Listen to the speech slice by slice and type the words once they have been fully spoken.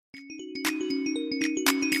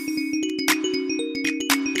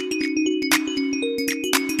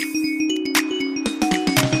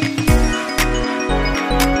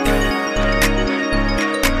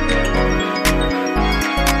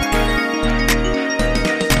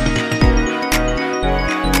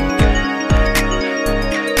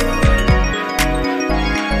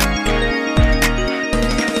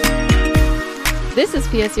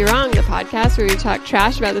P.S. You're Wrong, the podcast where we talk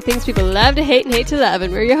trash about the things people love to hate and hate to love.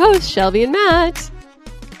 And we're your hosts, Shelby and Matt.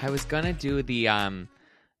 I was going to do the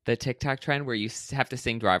TikTok trend where you have to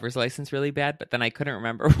sing driver's license really bad, but then I couldn't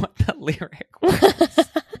remember what the lyric was.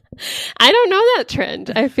 I don't know that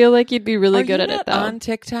trend. I feel like you'd be really good at it, though. On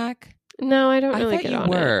TikTok? No, I don't really I get thought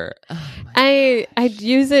on you were. it. Oh I'd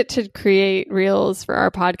use it to create reels for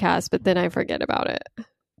our podcast, but then I forget about it.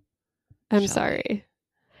 I'm sorry.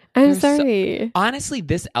 I'm sorry. Honestly,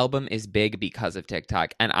 this album is big because of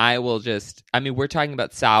TikTok. And we're talking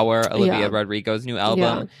about Sour, Olivia Rodrigo's new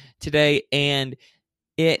album today. And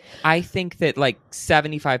I think that like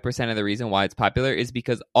 75% of the reason why it's popular is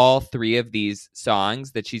because all three of these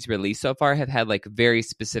songs that she's released so far have had like very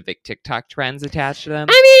specific TikTok trends attached to them.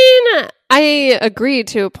 I mean, I agree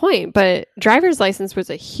to a point, but Driver's License was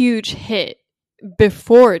a huge hit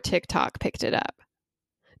before TikTok picked it up.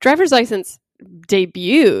 Driver's License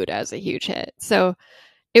debuted as a huge hit. So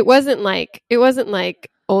it wasn't like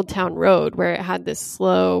Old Town Road where it had this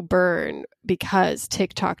slow burn because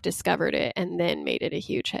TikTok discovered it and then made it a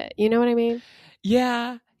huge hit. You know what I mean?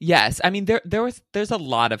 Yeah. Yes. I mean there's a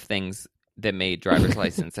lot of things that made Driver's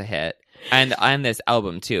License a hit. And on this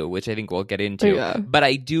album too, which I think we'll get into. Yeah. But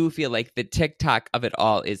I do feel like the TikTok of it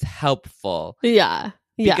all is helpful. Yeah.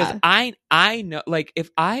 Because I know, like,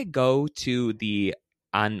 if I go to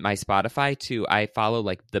on my Spotify I follow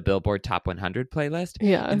like the Billboard Top 100 playlist.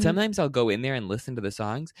 Yeah. And sometimes I'll go in there and listen to the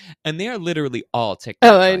songs and they are literally all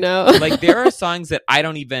TikTok. Oh, I know. Like there are songs that I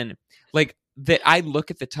don't even like that I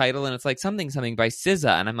look at the title and it's like something by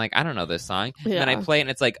SZA and I'm like, I don't know this song. Yeah. And then I play it and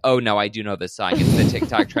it's like, oh no, I do know this song. It's the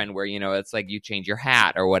TikTok trend where, it's like you change your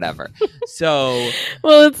hat or whatever. So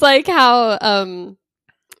well, it's like how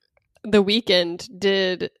The Weeknd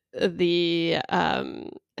did the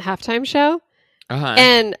halftime show. uh-huh.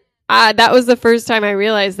 And that was the first time I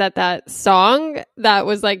realized that song that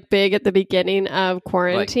was like big at the beginning of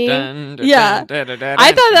quarantine. Like, I thought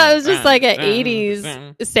that was just like an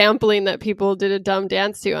 80s sampling that people did a dumb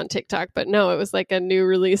dance to on TikTok. But no, it was like a new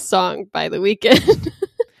release song by The Weeknd.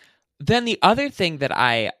 Then the other thing that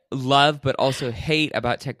I love but also hate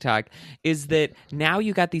about TikTok is that now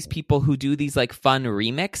you got these people who do these like fun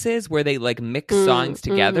remixes where they like mix songs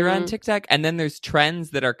together on TikTok, and then there's trends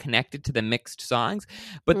that are connected to the mixed songs,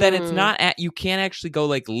 but then it's not you can't actually go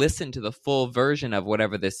like listen to the full version of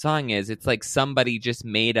whatever this song is. It's like somebody just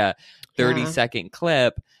made a 30-second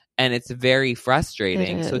clip and it's very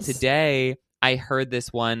frustrating. So today I heard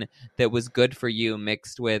this one that was Good For You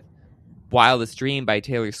mixed with Wildest Dream by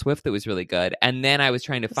Taylor Swift that was really good, and then I was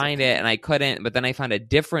trying to find it and I couldn't, but then I found a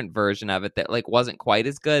different version of it that like wasn't quite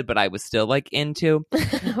as good, but I was still like into.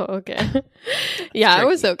 Oh, okay. Yeah, it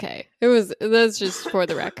was okay. That's just for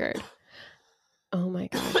the record. Oh my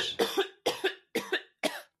gosh.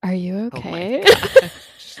 Are you okay? Oh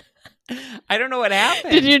I don't know what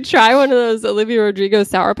happened. Did you try one of those Olivia Rodrigo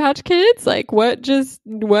Sour Patch Kids? Like what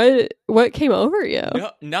came over you?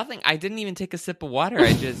 No, nothing. I didn't even take a sip of water.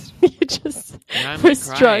 I just You just were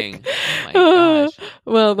struck. Oh my gosh.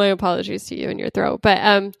 Well, my apologies to you and your throat.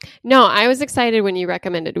 But no, I was excited when you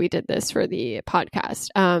recommended we did this for the podcast.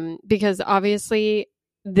 Because obviously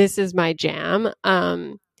this is my jam.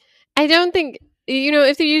 I don't think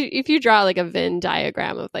if you draw like a Venn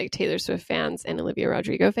diagram of like Taylor Swift fans and Olivia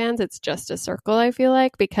Rodrigo fans, it's just a circle, I feel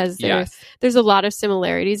like, because there's a lot of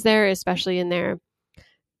similarities there, especially in their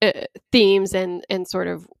themes and sort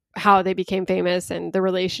of how they became famous and the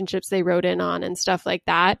relationships they wrote in on and stuff like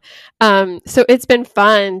that. So it's been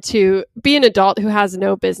fun to be an adult who has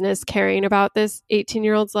no business caring about this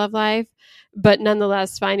 18-year-old's love life, but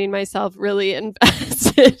nonetheless finding myself really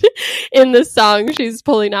invested in the song she's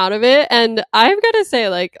pulling out of it. And I've got to say,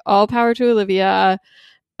 like, all power to Olivia.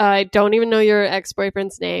 I don't even know your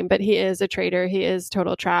ex-boyfriend's name, but he is a traitor. He is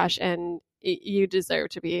total trash, and you deserve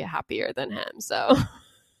to be happier than him.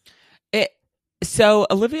 So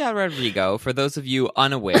Olivia Rodrigo, for those of you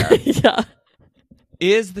unaware,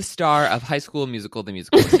 is the star of High School Musical, the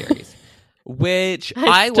musical series, which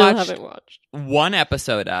I haven't watched one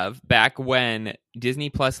episode of back when Disney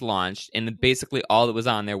Plus launched, and basically all that was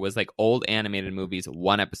on there was like old animated movies,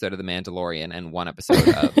 one episode of The Mandalorian, and one episode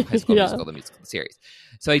of High School Musical, the musical series.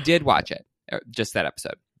 So I did watch it, just that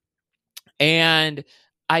episode. And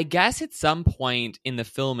I guess at some point in the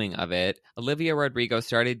filming of it, Olivia Rodrigo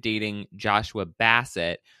started dating Joshua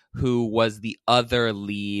Bassett, who was the other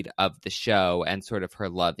lead of the show and sort of her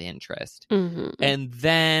love interest. Mm-hmm. And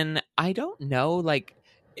then, I don't know, like,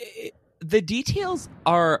 the details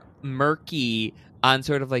are murky on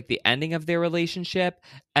sort of like the ending of their relationship.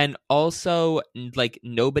 And also, like,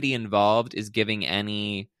 nobody involved is giving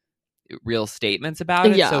any real statements about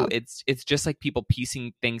it. Yeah. So it's just like people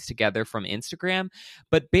piecing things together from Instagram.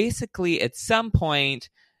 But basically, at some point,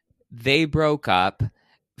 they broke up.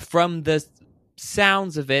 From the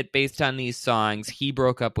sounds of it, based on these songs, he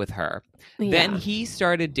broke up with her. Yeah. Then he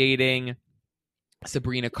started dating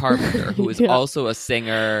Sabrina Carpenter, who is Yeah. also a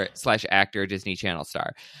singer / actor, Disney Channel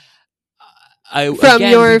star.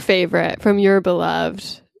 From your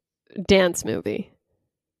beloved dance movie.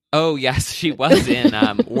 Oh, yes, she was in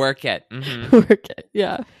Work It. Mm-hmm. Work It,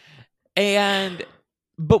 yeah.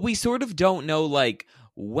 But we sort of don't know, like,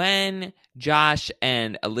 when Josh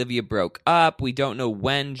and Olivia broke up. We don't know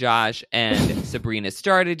when Josh and Sabrina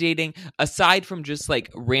started dating, aside from just,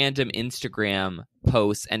 like, random Instagram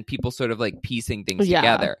posts and people sort of, like, piecing things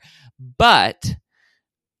together. But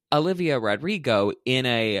Olivia Rodrigo, in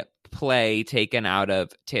a play taken out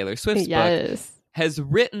of Taylor Swift's book, has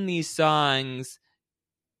written these songs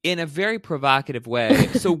in a very provocative way.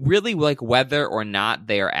 So really, like, whether or not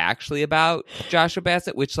they are actually about Joshua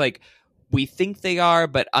Bassett, which, like, we think they are,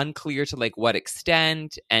 but unclear to, like, what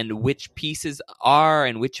extent and which pieces are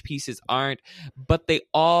and which pieces aren't. But they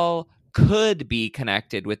all could be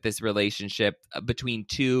connected with this relationship between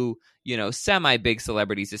two, you know, semi-big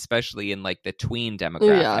celebrities, especially in, like, the tween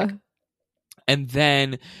demographic. Yeah. And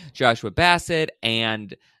then Joshua Bassett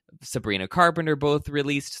and Sabrina Carpenter both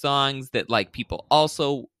released songs that, like, people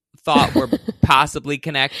also thought were possibly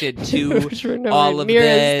connected to all of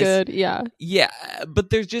this. Good. Yeah, but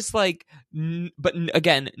there's just, like, but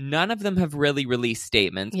again, none of them have really released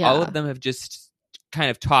statements. Yeah. All of them have just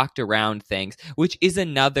kind of talked around things, which is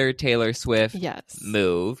another Taylor Swift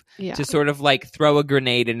move to sort of, like, throw a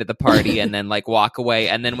grenade into the party and then, like, walk away.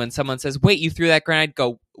 And then when someone says, "Wait, you threw that grenade,"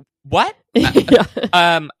 go, "What?"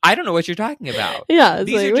 I don't know what you're talking about. Yeah,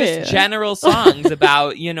 these are just general songs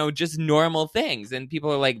about, you know, just normal things, and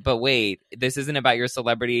people are like, "But wait, this isn't about your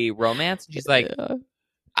celebrity romance." And she's like,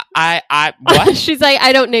 I what? She's like,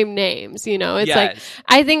 I don't name names, you know. It's like,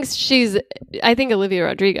 I think Olivia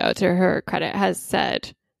Rodrigo, to her credit, has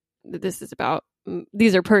said that this is about,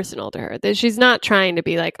 these are personal to her. That she's not trying to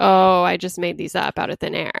be like, oh, I just made these up out of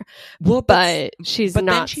thin air. Well, but she's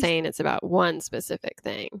not saying it's about one specific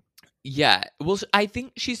thing. Yeah. Well, I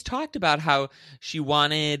think she's talked about how she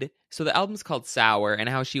wanted, so the album's called Sour, and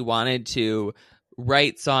how she wanted to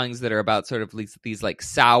write songs that are about sort of these like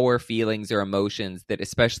sour feelings or emotions that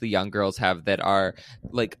especially young girls have that are,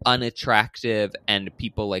 like, unattractive and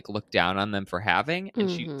people, like, look down on them for having.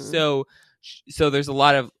 And so there's a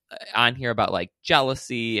lot of on here about, like,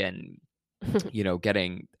 jealousy and, you know,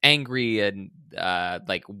 getting angry and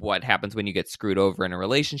like what happens when you get screwed over in a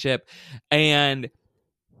relationship. And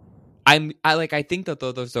I think that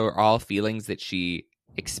those are all feelings that she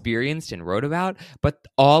experienced and wrote about, but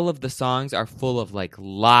all of the songs are full of, like,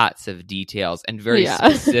 lots of details and very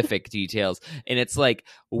specific details. And it's like,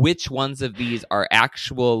 which ones of these are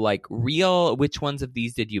actual, like, real? Which ones of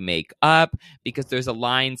these did you make up? Because there's a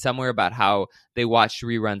line somewhere about how they watched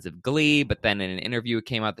reruns of Glee, but then in an interview it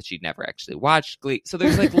came out that she'd never actually watched Glee. So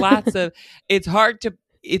there's, like, lots of, it's hard to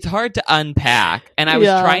unpack. And I was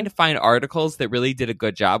trying to find articles that really did a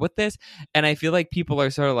good job with this. And I feel like people are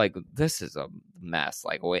sort of like, this is a mess.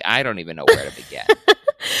 Like, wait, I don't even know where to begin.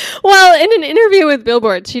 Well, in an interview with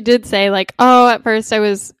Billboard, she did say, like, oh, at first I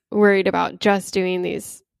was worried about just doing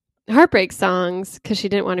these heartbreak songs because she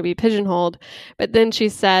didn't want to be pigeonholed. But then she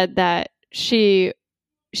said that she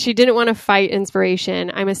didn't want to fight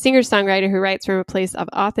inspiration. I'm a singer-songwriter who writes from a place of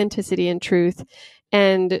authenticity and truth.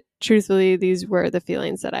 And truthfully, these were the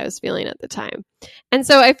feelings that I was feeling at the time. And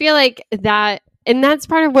so I feel like that, and that's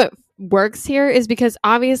part of what works here, is because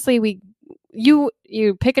obviously you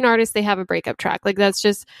pick an artist, they have a breakup track. Like,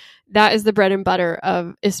 that is the bread and butter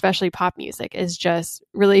of especially pop music, is just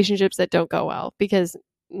relationships that don't go well, because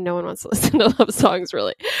no one wants to listen to love songs,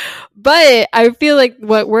 really. But I feel like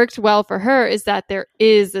what worked well for her is that there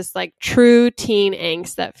is this, like, true teen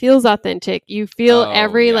angst that feels authentic. You feel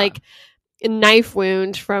like knife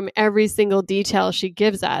wound from every single detail she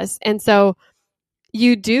gives us. And so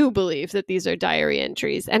you do believe that these are diary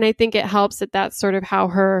entries. And I think it helps that that's sort of how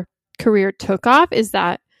her career took off, is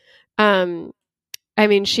that, I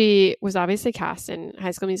mean, she was obviously cast in High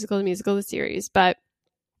School Musical, the musical, the series, but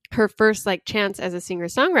her first, like, chance as a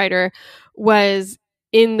singer-songwriter was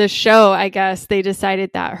in the show. I guess they decided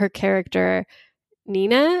that her character,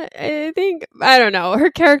 Nina, I don't know,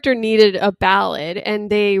 her character needed a ballad, and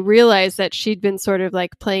they realized that she'd been sort of,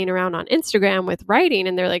 like, playing around on Instagram with writing,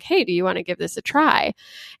 and they're like, hey, do you want to give this a try?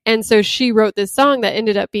 And so she wrote this song that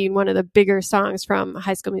ended up being one of the bigger songs from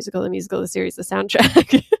High School Musical, the musical, the series, the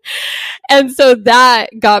soundtrack. And so that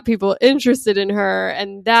got people interested in her,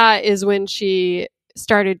 and that is when she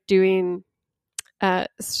started doing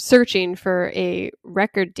searching for a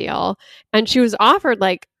record deal, and she was offered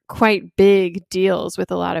like quite big deals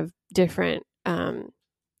with a lot of different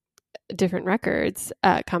records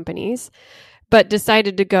companies, but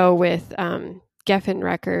decided to go with Geffen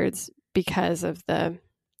Records because of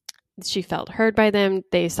she felt heard by them.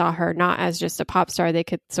 They saw her not as just a pop star they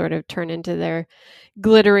could sort of turn into their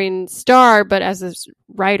glittering star, but as a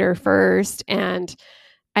writer first. And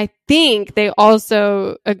I think they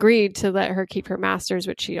also agreed to let her keep her masters,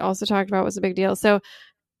 which she also talked about was a big deal. So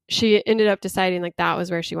she ended up deciding like that was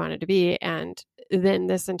where she wanted to be. And then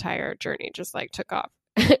this entire journey just like took off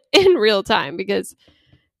in real time, because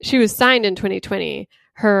she was signed in 2020.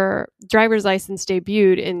 Her driver's license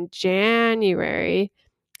debuted in January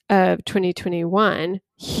of 2021.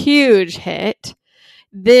 Huge hit.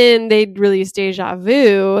 Then they'd released Deja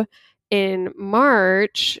Vu in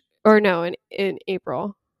March, or no, in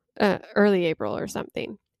April, early April or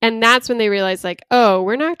something. And that's when they realized, like, oh,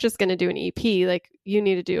 we're not just going to do an EP. Like, you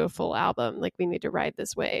need to do a full album. Like, we need to ride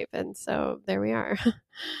this wave. And so there we are.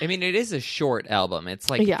 I mean, it is a short album. It's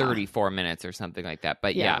like 34 minutes or something like that.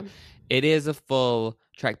 But yeah, it is a full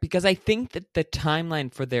track, because I think that the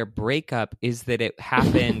timeline for their breakup is that it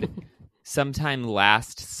happened sometime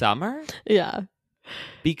last summer. Yeah.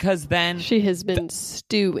 Because then she has been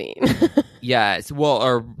stewing. Yes. Well,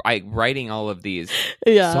 or writing all of these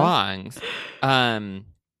songs.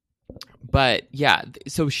 But yeah,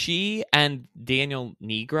 so she and Daniel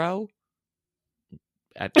Negro.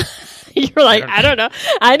 You're like, I don't know.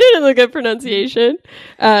 I didn't look at pronunciation.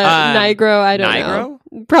 Nigro, I don't know.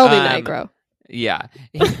 Probably Nigro. Yeah.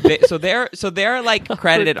 So they're like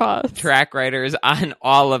credited track writers on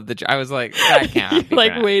all of the. I was like, that can't be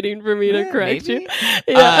like waiting for me to correct you.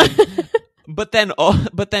 Yeah. But then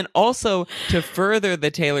also to further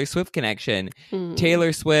the Taylor Swift connection,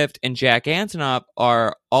 Taylor Swift and Jack Antonoff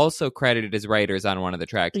are also credited as writers on one of the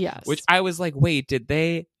tracks. Yes. Which I was like, wait,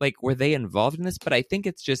 were they involved in this? But I think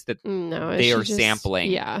it's just that they are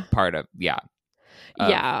sampling part of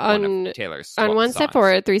on Taylor's on one songs. Step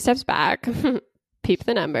forward, 3 steps back. Peep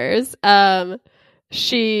the numbers.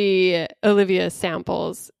 Olivia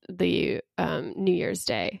samples the New Year's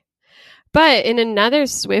Day. But in another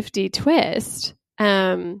Swiftie twist,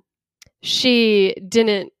 she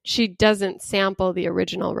doesn't sample the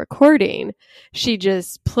original recording. She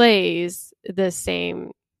just plays the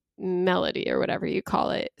same melody or whatever you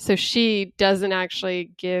call it. So she doesn't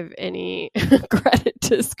actually give any credit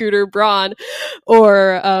to Scooter Braun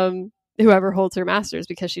or whoever holds her masters,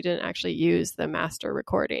 because she didn't actually use the master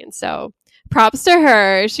recording. So props to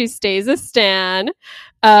her. She stays a stan.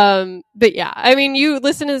 But yeah, I mean, you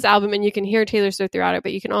listen to this album and you can hear Taylor Swift throughout it,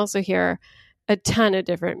 but you can also hear a ton of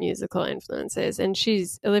different musical influences. And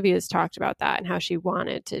Olivia's talked about that and how she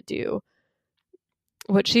wanted to do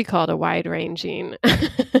what she called a wide-ranging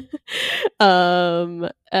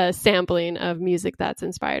sampling of music that's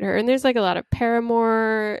inspired her. And there's like a lot of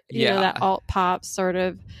Paramore, you know, that alt pop sort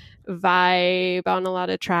of vibe on a lot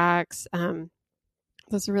of tracks.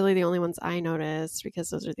 Those are really the only ones I noticed, because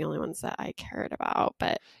those are the only ones that I cared about.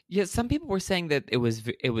 But yeah, some people were saying that it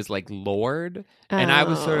was like Lorde, and I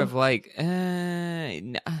was sort of like,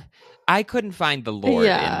 I couldn't find the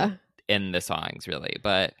Lorde in the songs really,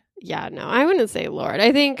 but. Yeah, no, I wouldn't say Lorde.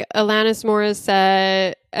 I think Alanis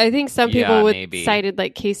Morissette. I think some people cited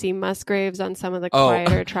like Casey Musgraves on some of the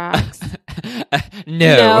quieter tracks.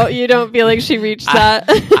 No, you don't feel like she reached that.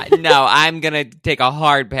 No, I'm gonna take a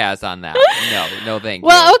hard pass on that. No, thank you.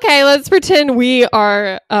 Well, okay, let's pretend we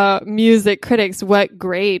are music critics. What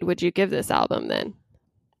grade would you give this album then?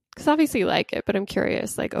 Because obviously you like it, but I'm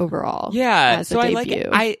curious, like overall. Yeah, as so a I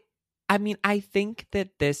debut. like it. I mean, I think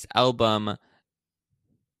that this album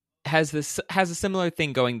has a similar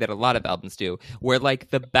thing going that a lot of albums do, where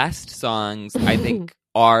like the best songs I think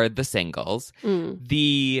are the singles.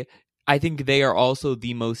 I think they are also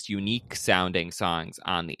the most unique sounding songs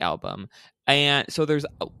on the album. And so there's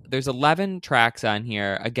 11 tracks on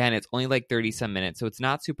here. Again, it's only like 30 some minutes, so it's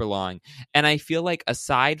not super long. And I feel like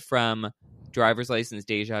aside from Driver's License,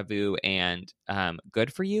 Deja Vu, and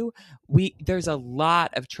Good For You, there's a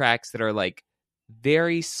lot of tracks that are like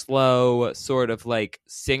very slow, sort of like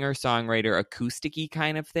singer-songwriter acoustic-y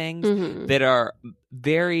kind of things that are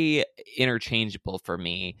very interchangeable for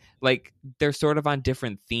me. Like they're sort of on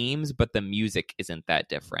different themes, but the music isn't that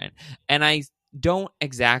different. And I don't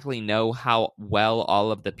exactly know how well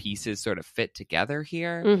all of the pieces sort of fit together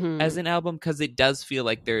here as an album, because it does feel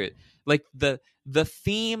like they're like the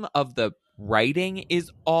theme of the writing is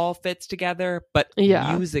all fits together, but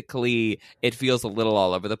musically it feels a little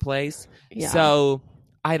all over the place. So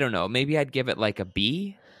I don't know, maybe I'd give it like a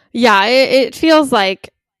B. Yeah, it feels like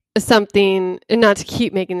something, and not to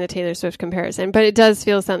keep making the Taylor Swift comparison, but it does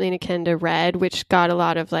feel something akin to Red, which got a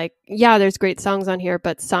lot of like, yeah, there's great songs on here,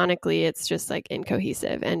 but sonically it's just like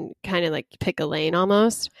incohesive and kind of like pick a lane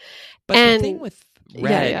almost. But And the thing with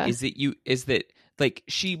Red yeah. is that like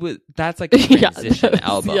that's like a transition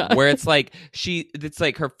album where it's like it's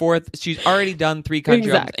like her fourth, she's already done 3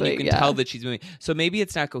 country albums, and you can tell that she's moving. So maybe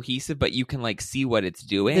it's not cohesive, but you can like see what it's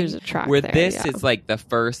doing. There's a track where there, this is like the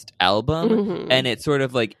first album, and it's sort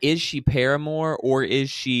of like, is she Paramore or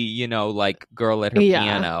is she, you know, like girl at her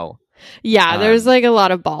piano? Yeah, there's like a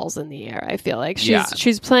lot of balls in the air. I feel like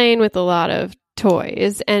she's playing with a lot of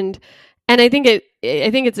toys, and I think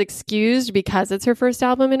it's excused because it's her first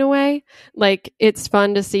album in a way. Like, it's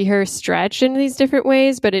fun to see her stretch in these different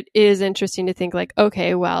ways, but it is interesting to think like,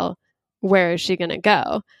 okay, well, where is she going to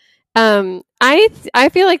go? I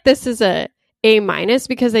feel like this is a minus,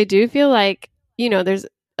 because I do feel like, you know, there's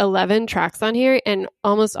 11 tracks on here, and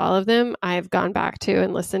almost all of them I've gone back to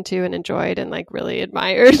and listened to and enjoyed and like really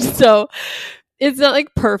admired. So it's not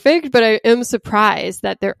like perfect, but I am surprised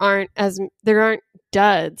that there aren't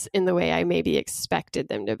duds in the way I maybe expected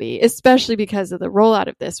them to be, especially because of the rollout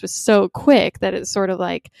of this was so quick that it's sort of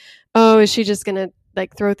like, oh, is she just going to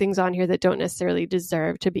like throw things on here that don't necessarily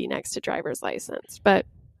deserve to be next to Driver's License? But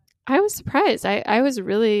I was surprised. I was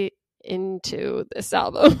really into this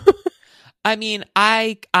album. I mean,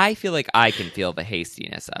 I feel like I can feel the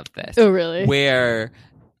hastiness of this. Oh, really? Where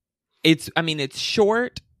it's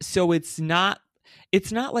short, so it's not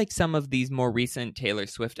like some of these more recent Taylor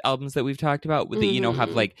Swift albums that we've talked about that, you know,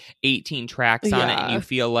 have like 18 tracks on it, and you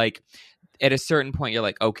feel like at a certain point you're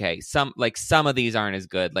like, okay, some of these aren't as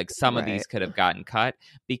good, like some of these could have gotten cut.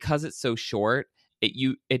 Because it's so short,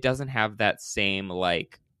 it doesn't have that same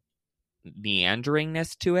like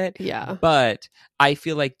meanderingness to it. Yeah. But I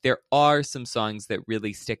feel like there are some songs that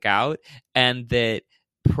really stick out, and that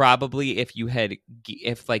probably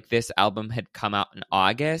if like this album had come out in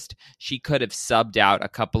August, she could have subbed out a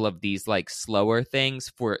couple of these like slower things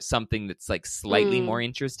for something that's like slightly more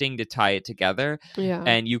interesting to tie it together. Yeah.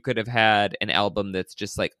 And you could have had an album that's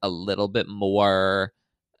just like a little bit more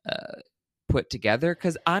put together.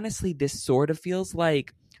 Because honestly, this sort of feels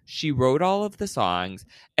like she wrote all of the songs,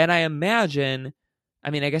 and I imagine, I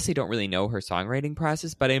mean, I guess I don't really know her songwriting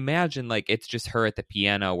process, but I imagine like it's just her at the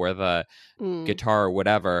piano or the guitar or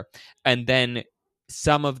whatever. And then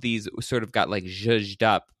some of these sort of got like zhuzhed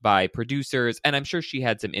up by producers, and I'm sure she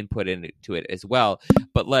had some input into it as well.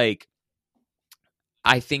 But like,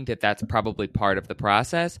 I think that that's probably part of the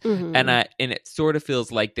process. And it sort of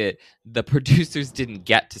feels like that the producers didn't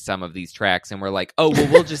get to some of these tracks and were like, oh,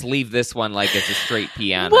 well, we'll just leave this one like it's a straight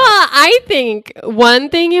piano. Well, I think one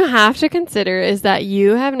thing you have to consider is that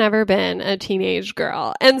you have never been a teenage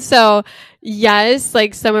girl. And so, yes,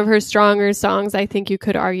 like some of her stronger songs, I think you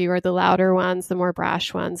could argue are the louder ones, the more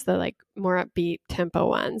brash ones, the like more upbeat tempo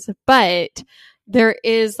ones. But there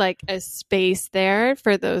is like a space there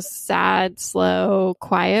for those sad, slow,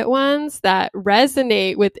 quiet ones that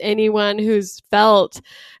resonate with anyone who's felt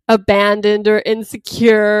abandoned or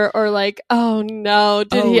insecure, or like, oh no,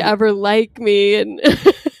 did he ever like me? And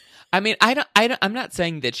I mean, I'm not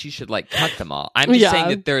saying that she should like cut them all. I'm just saying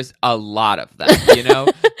that there's a lot of them, you know?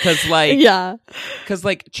 Because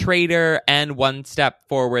like Traitor and One Step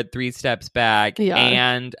Forward, Three Steps Back,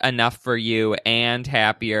 and Enough for You, and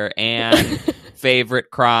Happier, and Favorite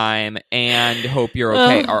Crime, and Hope You're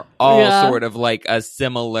Okay are all sort of like a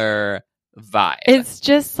similar vibe. It's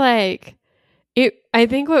just like I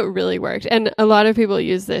think what really worked, and a lot of people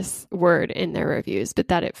use this word in their reviews, but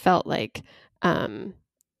that it felt like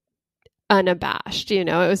unabashed, you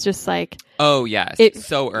know? It was just like, oh yes,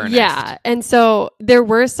 so earnest. Yeah. And so there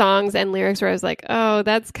were songs and lyrics where I was like, oh,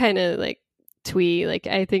 that's kind of like twee. Like,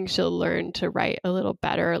 I think she'll learn to write a little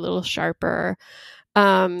better, a little sharper.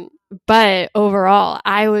 But overall,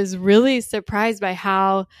 I was really surprised by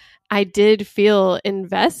how I did feel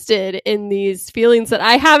invested in these feelings that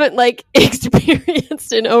I haven't like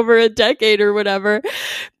experienced in over a decade or whatever.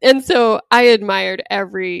 And so I admired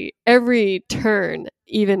every turn,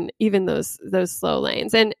 even those slow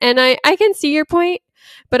lanes. And I can see your point,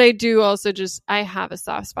 but I do also I have a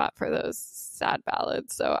soft spot for those sad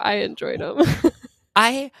ballads. So I enjoyed them.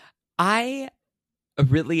 I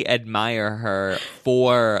really admire her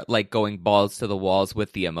for like going balls to the walls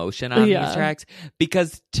with the emotion on these tracks,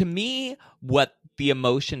 because to me what the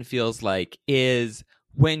emotion feels like is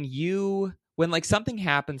when like something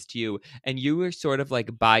happens to you and you are sort of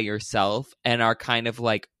like by yourself and are kind of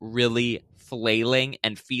like really flailing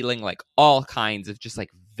and feeling like all kinds of just like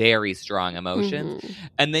very strong emotions.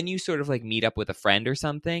 And then you sort of like meet up with a friend or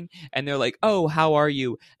something and they're like, oh, how are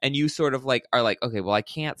you? And you sort of like are like, okay, well, I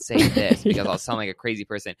can't say this because I'll sound like a crazy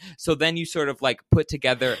person. So then you sort of like put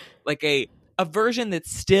together like a version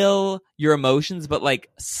that's still your emotions, but like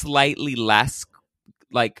slightly less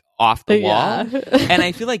like off the wall. And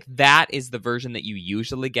I feel like that is the version that you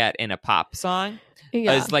usually get in a pop song.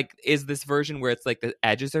 Is this version where it's like the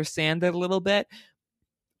edges are sanded a little bit.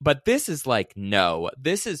 But this is like, no,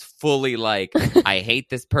 this is fully like, I hate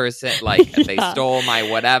this person. Like they stole my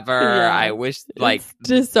whatever. I wish like it's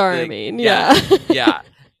disarming. Yeah.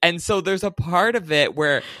 And so there's a part of it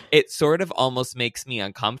where it sort of almost makes me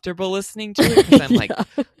uncomfortable listening to it because I'm like,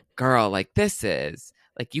 girl, like this is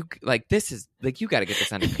like you got to get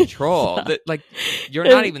this under control. Like you're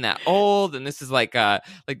not even that old, and this is like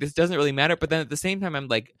this doesn't really matter. But then at the same time, I'm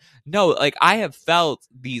like, no, like I have felt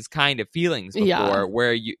these kind of feelings before,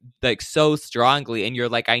 where you like so strongly, and you're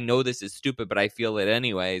like, I know this is stupid, but I feel it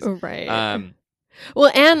anyways. Right.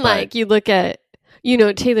 Well, and like you look at,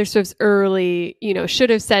 Taylor Swift's early,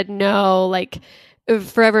 should have said no, like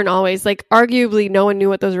Forever and Always, like arguably no one knew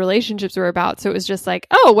what those relationships were about. So it was just like,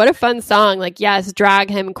 oh, what a fun song. Like, yes, drag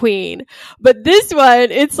him queen. But this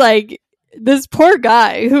one, it's like this poor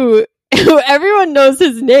guy who everyone knows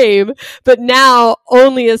his name, but now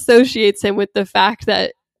only associates him with the fact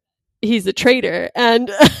that he's a traitor. And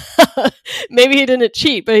maybe he didn't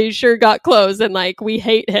cheat, but he sure got close. And like, we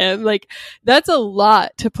hate him. Like, that's a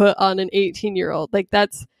lot to put on an 18-year-old. Like,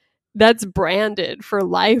 that's branded for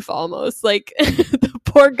life almost. Like the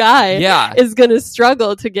poor guy is going to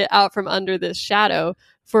struggle to get out from under this shadow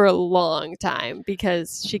for a long time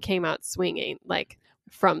because she came out swinging like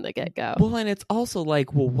from the get-go. Well, and it's also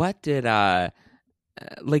like, well, what did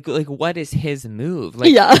like what is his move?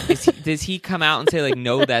 Like does he come out and say like,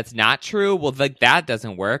 no, that's not true? Well, like that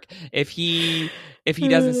doesn't work. If he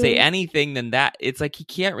doesn't say anything, then that it's like he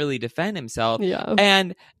can't really defend himself.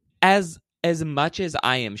 And as much as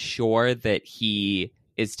I am sure that he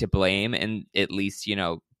is to blame, and at least,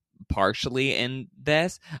 partially in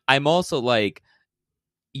this, I'm also like,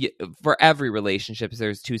 for every relationship,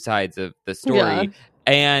 there's two sides of the story.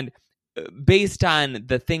 And based on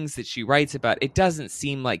the things that she writes about, it doesn't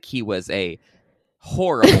seem like he was a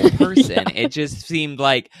horrible person. It just seemed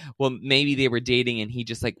like, well, maybe they were dating and he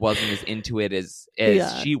just like wasn't as into it as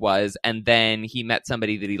she was, and then he met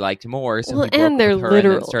somebody that he liked more, so he broke and they're with her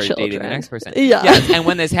literal and then started children. dating the next person. Yes, and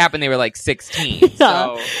when this happened they were like 16.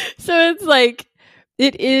 So it's like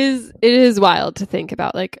it is wild to think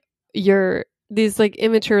about, like these like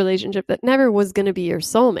immature relationship that never was going to be your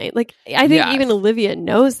soulmate. Like I think even Olivia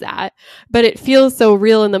knows that, but it feels so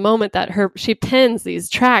real in the moment that she pens these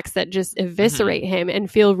tracks that just eviscerate him and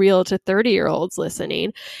feel real to 30-year-olds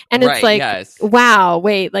listening. And it's like, wow,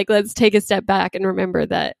 wait, like let's take a step back and remember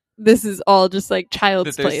that this is all just like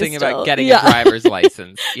child's play. They're thinking about getting a driver's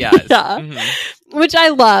license. Which I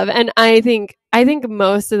love. And I think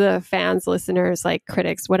most of the fans, listeners, like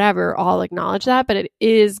critics, whatever, all acknowledge that. But it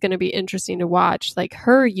is going to be interesting to watch like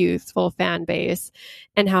her youthful fan base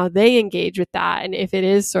and how they engage with that. And if it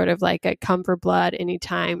is sort of like a come for blood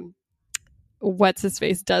anytime what's his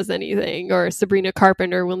face does anything, or Sabrina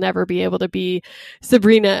Carpenter will never be able to be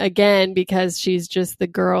Sabrina again because she's just the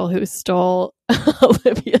girl who stole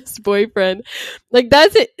Olivia's boyfriend. Like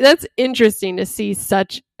that's interesting to see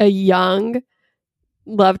such a young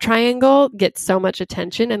love triangle get so much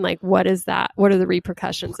attention, and like what is that? What are the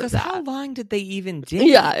repercussions of that? How long did they even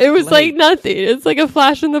date? It was like nothing. It's like a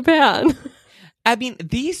flash in the pan. I mean,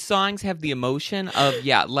 these songs have the emotion of,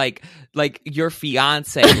 like your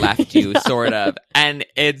fiance left you, sort of. And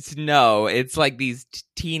it's like these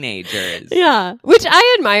teenagers. Yeah. Which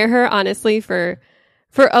I admire her, honestly, for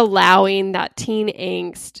allowing that teen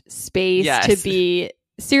angst space to be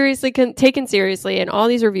seriously taken seriously. And all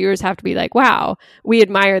these reviewers have to be like, wow, we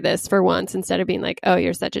admire this for once, instead of being like, oh,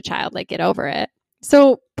 you're such a child, like get over it.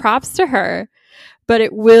 So props to her. But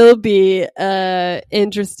it will be an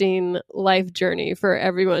interesting life journey for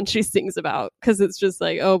everyone she sings about, because it's just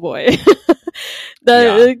like, oh boy,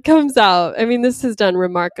 it comes out. I mean, this has done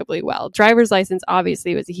remarkably well. Driver's License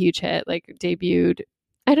obviously was a huge hit, like debuted.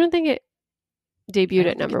 I don't think it debuted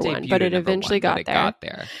at number one, but it eventually got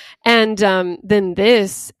there. And then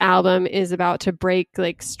this album is about to break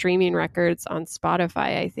like streaming records on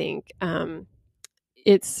Spotify, I think.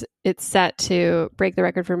 It's set to break the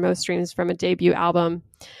record for most streams from a debut album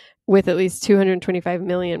with at least 225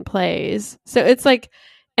 million plays. So it's like,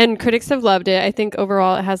 and critics have loved it. I think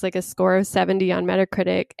overall it has like a score of 70 on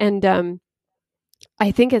Metacritic. And I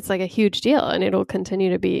think it's like a huge deal, and it'll continue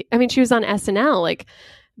to be. I mean, she was on SNL like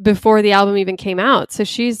before the album even came out. So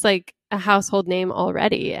she's like a household name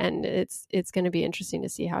already, and it's going to be interesting to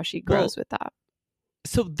see how she grows with that.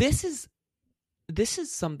 So this is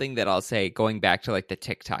something that I'll say, going back to like the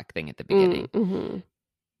TikTok thing at the beginning. Mm-hmm.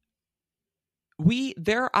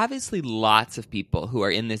 There are obviously lots of people who are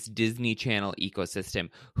in this Disney Channel ecosystem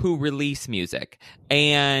who release music.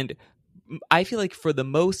 And I feel like for the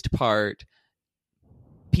most part,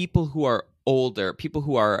 people who are older, people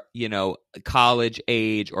who are, college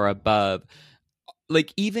age or above,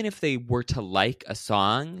 like even if they were to like a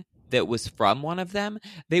song that was from one of them,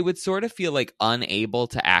 they would sort of feel like unable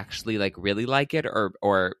to actually like really like it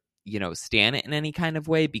or stan it in any kind of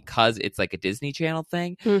way because it's like a Disney Channel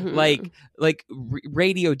thing. Mm-hmm. Like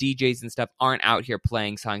radio DJs and stuff aren't out here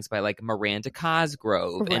playing songs by like Miranda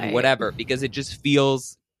Cosgrove and whatever, because it just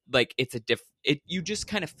feels like it's you just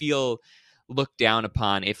kind of feel looked down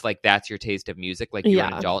upon if like that's your taste of music, like you're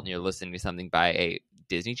an adult and you're listening to something by a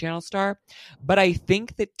Disney Channel star. But I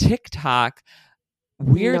think that TikTok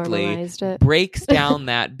weirdly breaks down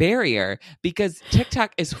that barrier, because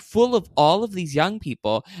TikTok is full of all of these young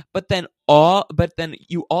people, but then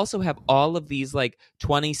you also have all of these like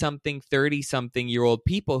 20-something, 30-something year old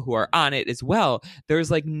people who are on it as well. There's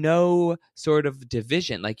like no sort of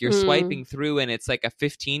division. Like you're swiping through and it's like a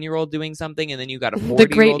 15-year-old doing something, and then you got a 40-year-old the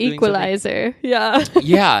Great doing Equalizer. Something. Yeah.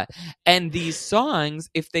 Yeah. And these songs,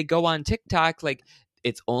 if they go on TikTok, like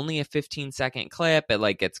it's only a 15-second clip. It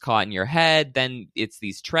like gets caught in your head. Then it's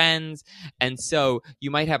these trends. And so you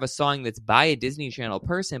might have a song that's by a Disney Channel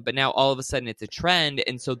person, but now all of a sudden it's a trend.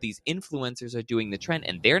 And so these influencers are doing the trend,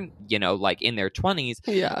 and they're, like in their 20s.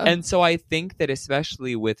 Yeah. And so I think that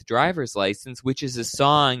especially with Driver's License, which is a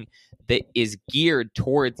song that is geared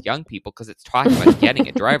towards young people, because it's talking about getting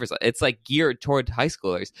a driver's license. It's like geared toward high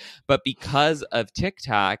schoolers. But because of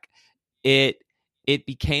TikTok, it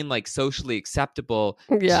became like socially acceptable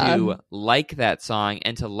to like that song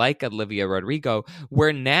and to like Olivia Rodrigo,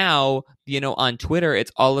 where now, on Twitter,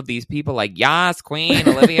 it's all of these people like, yes, Queen,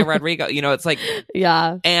 Olivia Rodrigo, it's like,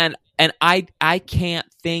 yeah. And I can't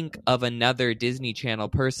think of another Disney Channel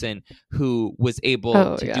person who was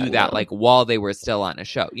able to do that, like while they were still on a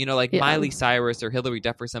show, like Miley Cyrus or Hilary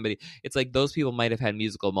Duff or somebody. It's like those people might have had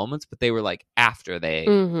musical moments, but they were like after they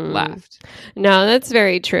left. No, that's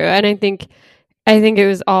very true. And I think it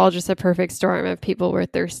was all just a perfect storm of people were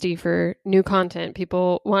thirsty for new content.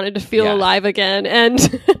 People wanted to feel alive again.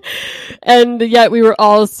 And yet we were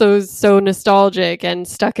all so nostalgic and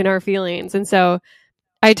stuck in our feelings. And so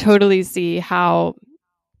I totally see how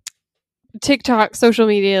TikTok, social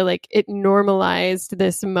media, like it normalized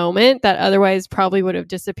this moment that otherwise probably would have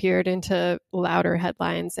disappeared into louder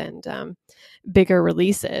headlines and bigger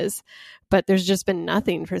releases. But there's just been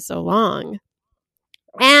nothing for so long.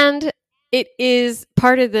 And it is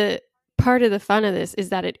part of the fun of this is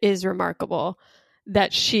that it is remarkable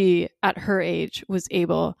that she, at her age, was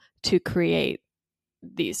able to create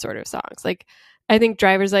these sort of songs. Like, I think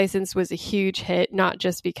Driver's License was a huge hit, not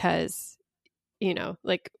just because,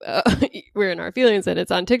 we're in our feelings and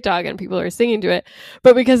it's on TikTok and people are singing to it,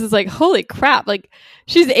 but because it's like, holy crap, like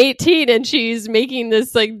she's 18 and she's making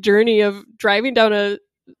this like journey of driving down a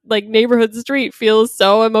like neighborhood street feels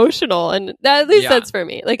so emotional. And at least that's for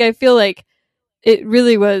me. Like, I feel like it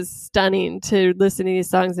really was stunning to listen to these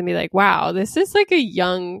songs and be like, wow, this is like a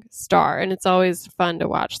young star. And it's always fun to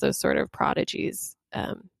watch those sort of prodigies.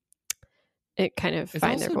 It kind of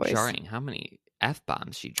find their voice. It's jarring how many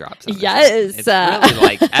F-bombs she drops on yes. It's really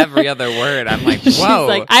like every other word. I'm like, whoa. She's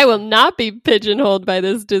like, I will not be pigeonholed by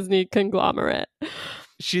this Disney conglomerate.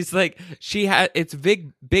 She's like, it's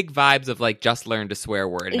big vibes of like, just learn to swear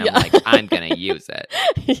word. And I'm like, I'm going to use it.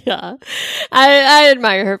 Yeah. I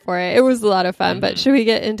admire her for it. It was a lot of fun, but should we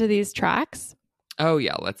get into these tracks? Oh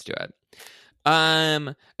yeah, let's do it.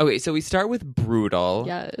 Okay, so we start with Brutal.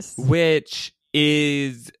 Yes. Which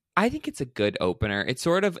is, I think it's a good opener. It's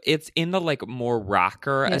in the like more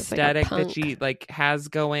rocker aesthetic like that she like has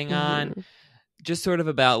going on. Just sort of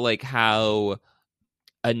about like how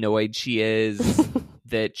annoyed she is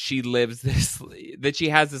that she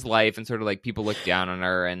has this life and sort of like people look down on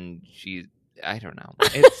her, and I don't know.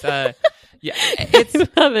 It's I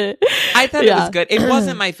love it. I thought it was good. It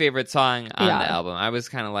wasn't my favorite song on the album. I was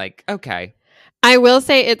kind of like, okay. I will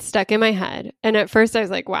say it stuck in my head. And at first I was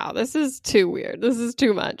like, wow, this is too weird. This is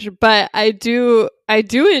too much. But I do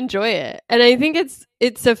enjoy it. And I think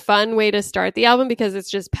it's a fun way to start the album because it's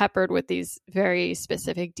just peppered with these very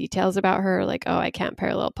specific details about her. Like, oh, I can't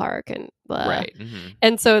parallel park and blah. Right. Mm-hmm.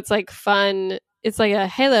 And so it's like fun. It's like a,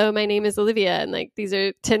 hello, my name is Olivia. And like, these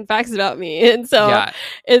are 10 facts about me. And so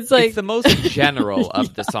it's like. It's the most general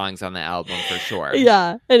of the songs on the album for sure.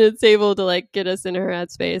 Yeah. And it's able to like get us in her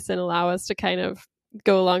headspace and allow us to kind of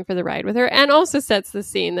go along for the ride with her, and also sets the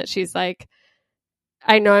scene that she's like,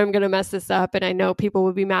 I know I'm going to mess this up, and I know people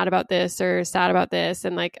would be mad about this or sad about this,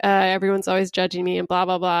 and like everyone's always judging me and blah,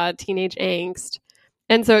 blah, blah, teenage angst.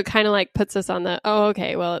 And so it kind of like puts us on the, oh,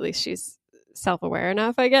 okay, well, at least she's self-aware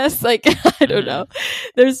enough, I guess. Like, I don't know.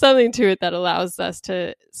 There's something to it that allows us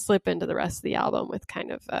to slip into the rest of the album with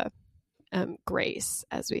kind of grace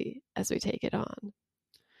as we take it on.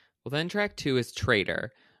 Well, then track 2 is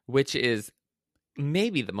Traitor, which is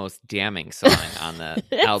maybe the most damning song on the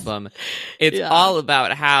album. It's all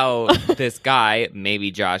about how this guy,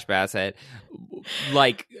 maybe Josh Bassett,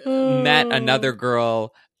 like met another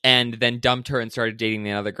girl and then dumped her and started dating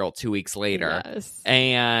the other girl 2 weeks later. Yes.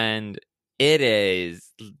 And it is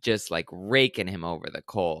just like raking him over the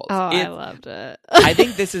coals. Oh, I loved it. I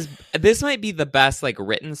think this might be the best like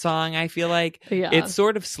written song, I feel like. Yeah. It's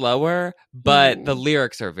sort of slower, but the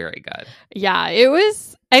lyrics are very good. Yeah, it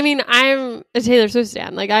was, I mean, I'm a Taylor Swift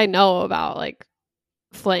stan. Like, I know about like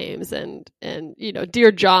flames and you know,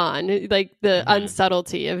 Dear John, like the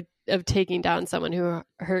unsubtlety of taking down someone who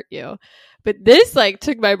hurt you. But this like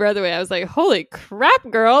took my breath away. I was like, holy crap,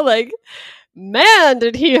 girl. Like, man,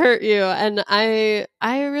 did he hurt you? And I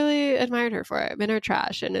really admired her for it. Men are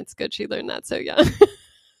trash, and it's good she learned that so young.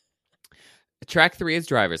 Track 3 is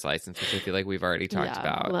Driver's License, which I feel like we've already talked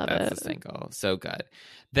about. Love That's it. the single. So good.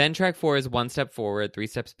 Then track 4 is One Step Forward, Three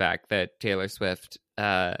Steps Back, that Taylor Swift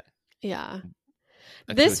this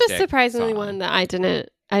was surprisingly song. one that I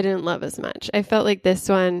didn't love as much. I felt like this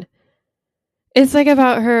one, it's like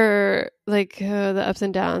about her, like the ups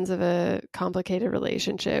and downs of a complicated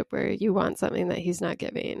relationship where you want something that he's not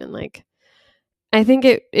giving. And like, I think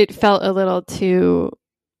it felt a little too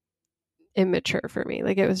immature for me.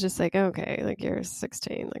 Like, it was just like, okay, like you're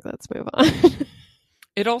 16, like let's move on.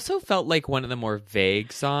 It also felt like one of the more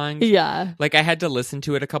vague songs. Yeah. Like, I had to listen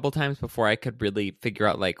to it a couple times before I could really figure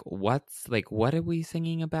out, like, what are we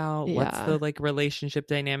singing about? Yeah. What's the, like, relationship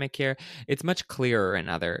dynamic here? It's much clearer in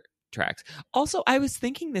other tracks. Also, I was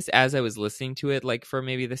thinking this as I was listening to it, like, for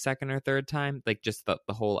maybe the second or third time, like, just the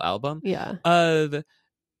whole album. Yeah. I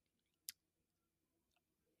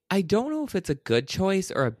don't know if it's a good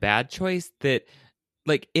choice or a bad choice that,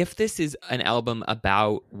 like, if this is an album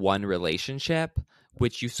about one relationship,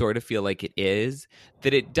 which you sort of feel like it is,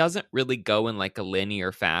 that it doesn't really go in like a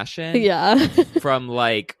linear fashion. Yeah. From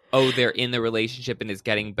like, oh, they're in the relationship and it's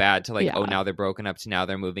getting bad to like, oh, now they're broken up to now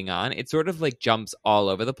they're moving on. It sort of like jumps all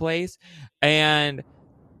over the place. And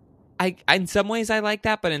I in some ways I like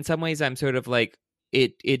that, but in some ways I'm sort of like,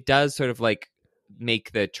 it does sort of like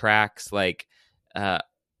make the tracks like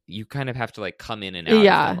you kind of have to like come in and out of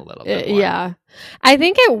them a little bit more. Yeah. I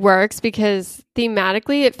think it works because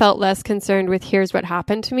thematically it felt less concerned with here's what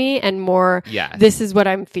happened to me and more this is what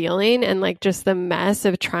I'm feeling, and like just the mess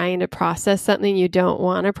of trying to process something you don't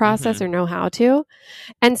want to process or know how to.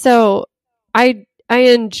 And so I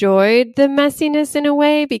enjoyed the messiness in a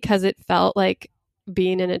way because it felt like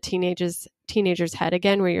being in a teenager's head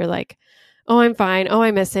again, where you're like, oh, I'm fine. Oh,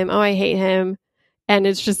 I miss him. Oh, I hate him. And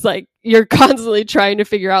it's just like you're constantly trying to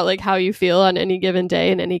figure out like how you feel on any given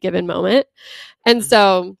day in any given moment. And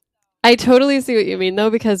so I totally see what you mean though,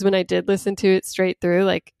 because when I did listen to it straight through,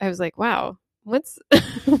 like I was like, wow, what's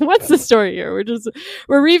the story here?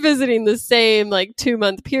 We're revisiting the same like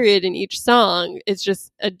 2-month period in each song. It's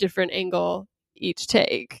just a different angle each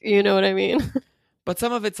take. You know what I mean? But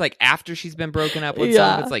some of it's like after she's been broken up with,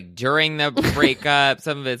 some of it's like during the breakup,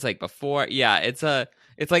 some of it's like before. Yeah, it's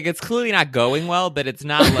like it's clearly not going well, but it's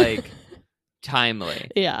not like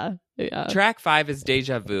timely. Yeah. Track 5 is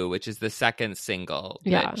Deja Vu, which is the second single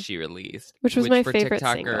that she released. Which was my favorite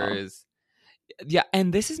TikTokers, single. Yeah,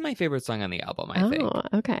 and this is my favorite song on the album, I think. Oh,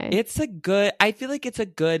 okay. I feel like it's a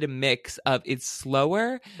good mix of, it's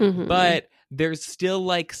slower, but there's still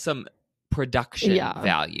like some production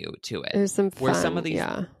value to it. There's some fun, where some of these,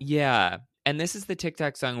 and this is the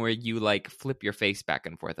TikTok song where you like flip your face back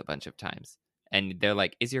and forth a bunch of times. And they're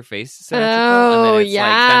like, is your face symmetrical? Oh, and then it's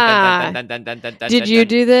yeah. like, dun, dun, dun, dun, Did you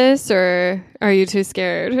do this or are you too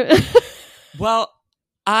scared? Well,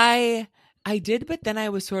 I did, but then I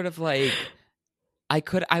was sort of like,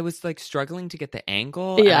 I was like struggling to get the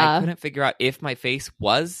angle. And I couldn't figure out if my face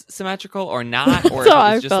was symmetrical or not, or if it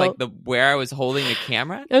was just like where I was holding the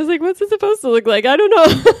camera. I was like, what's it supposed to look like? I don't know.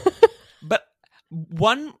 But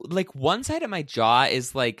one side of my jaw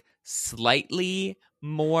is like slightly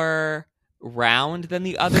more round than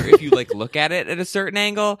the other if you like look at it at a certain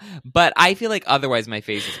angle, but I feel like otherwise my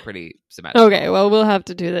face is pretty symmetrical. Okay, well, we'll have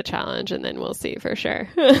to do the challenge and then we'll see for sure.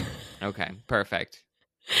 Okay, perfect.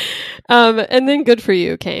 And then Good For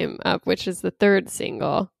You came up, which is the third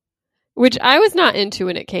single, which I was not into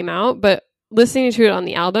when it came out, but listening to it on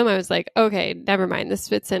the album, I was like, okay, never mind. This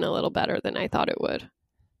fits in a little better than I thought it would.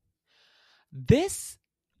 This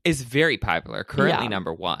is very popular, currently Yeah.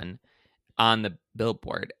 number 1 on the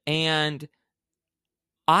Billboard. And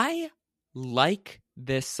I like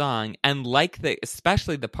this song and like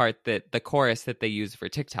especially the part that the chorus that they use for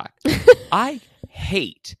TikTok. I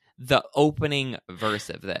hate the opening verse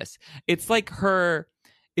of this. It's like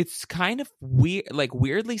it's kind of weird, like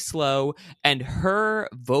weirdly slow, and her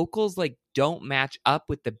vocals like don't match up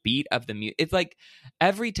with the beat of the music. It's like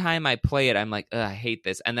every time I play it, I'm like, ugh, I hate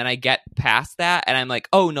this. And then I get past that and I'm like,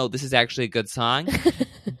 oh no, this is actually a good song.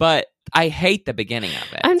 But I hate the beginning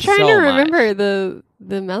of it. I'm trying so to remember much.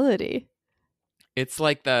 the melody. It's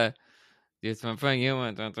like it's one for you.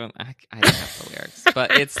 I don't have the lyrics,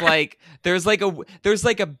 but it's like there's like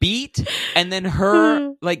a beat, and then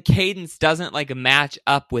her like cadence doesn't like match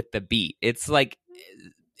up with the beat. It's like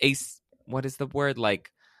what is the word,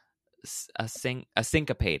 like a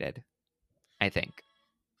syncopated, I think.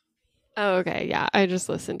 Oh, okay. Yeah. I just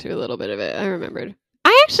listened to a little bit of it. I remembered.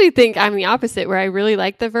 I actually think I'm the opposite, where I really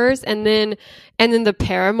like the verse, and then the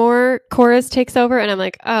Paramore chorus takes over, and I'm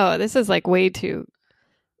like, oh, this is like way too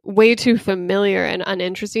familiar and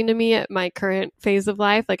uninteresting to me at my current phase of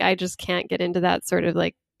life. Like, I just can't get into that sort of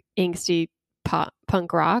like angsty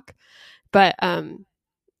punk rock. But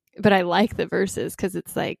I like the verses because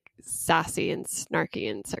it's like sassy and snarky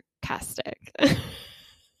and sarcastic.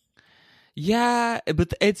 Yeah,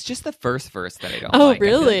 but it's just the first verse that I don't Oh, like. I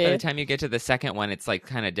feel like really? by the time you get to the second one, it's like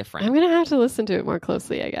kind of different. I'm gonna have to listen to it more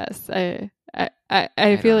closely, I guess. I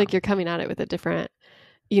don't feel like know. you're coming at it with a different,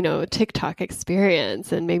 TikTok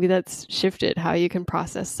experience, and maybe that's shifted how you can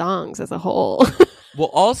process songs as a whole. Well,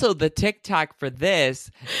 also the TikTok for this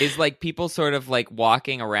is like people sort of like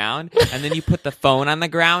walking around, and then you put the phone on the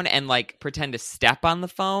ground and like pretend to step on the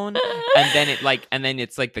phone, and then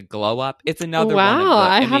it's like the glow up. It's another one. Wow, Of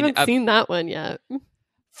I haven't seen that one yet.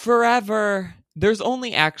 Forever. There's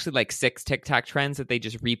only actually like 6 TikTok trends that they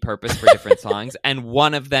just repurpose for different songs, and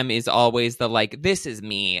one of them is always the like, this is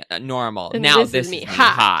me, normal. And now this this is me,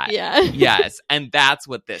 hot. Yeah. Yes, and that's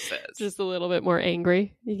what this is. Just a little bit more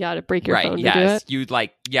angry. You got to break your right, phone to yes. do it. You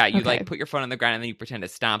Okay. like put your phone on the ground and then you pretend to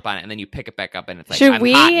stomp on it and then you pick it back up and it's like, Should I'm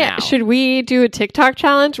hot now. should we do a TikTok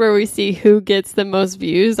challenge where we see who gets the most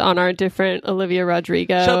views on our different Olivia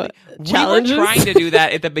Rodrigo challenges? We were trying to do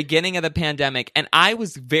that at the beginning of the pandemic, and I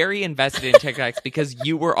was very invested in TikToks because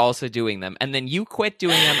you were also doing them, and then you quit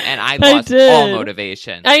doing them, and I lost did. all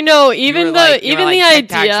motivation. I know, You even were the like, you were like,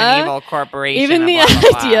 TikTok's an idea, evil corporation, even and the blah, blah,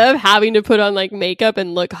 blah. idea of having to put on like makeup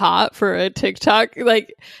and look hot for a TikTok,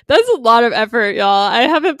 like that's a lot of effort, y'all. I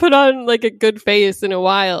haven't put on like a good face in a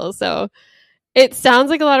while, so it sounds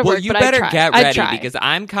like a lot of Well, work. you but better I'd get ready try. because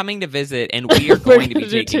I'm coming to visit, and we are We're going to be gonna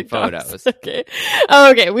do taking TikToks. photos. Okay.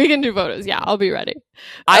 Oh, okay, we can do photos. Yeah, I'll be ready.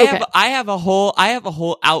 I Okay.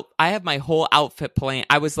 have my whole outfit plan.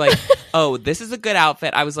 I was like, oh, this is a good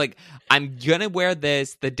outfit. I was like, I'm gonna wear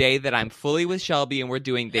this the day that I'm fully with Shelby and we're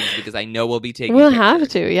doing things because I know we'll be taking. We'll pictures. have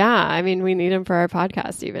to, yeah. I mean, we need them for our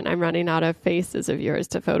podcast. Even I'm running out of faces of yours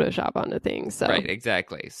to Photoshop onto things. So Right,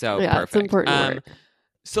 exactly. So yeah, perfect. it's important work.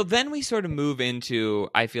 So then we sort of move into,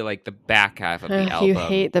 I feel like, the back half of the album. You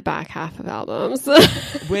hate the back half of albums.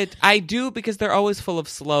 Which I do because they're always full of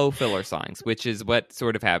slow filler songs, which is what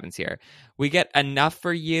sort of happens here. We get Enough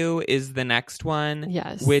for You is the next one.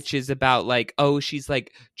 Yes. Which is about like, oh, she's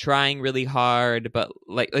like trying really hard, but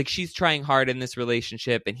like she's trying hard in this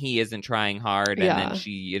relationship and he isn't trying hard. And Yeah. then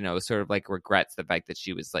she, sort of like regrets the fact that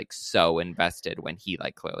she was like so invested when he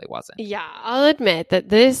like clearly wasn't. Yeah, I'll admit that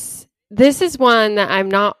this is one that I'm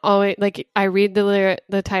not always like. I read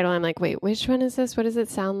the title, I'm like, wait, which one is this? What does it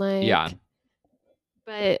sound like? Yeah.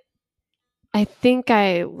 But I think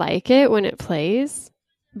I like it when it plays.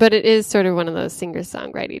 But it is sort of one of those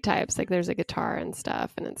singer-songwriting types. Like there's a guitar and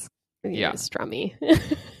stuff, and it's strummy.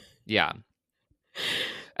 Yeah.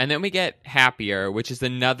 And then we get Happier, which is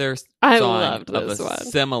another I song loved of this a one.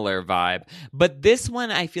 similar vibe. But this one,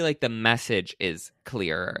 I feel like the message is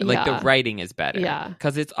clearer. Like the Yeah. writing is better. Yeah.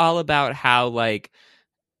 Because it's all about how, like,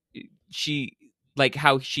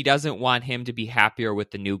 how she doesn't want him to be happier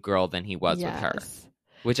with the new girl than he was with her. Yes.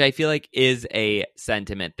 Which I feel like is a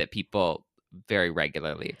sentiment that people very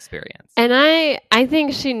regularly experience. And I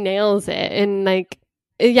think she nails it. And like,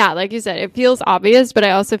 yeah, like you said, it feels obvious, but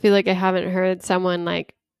I also feel like I haven't heard someone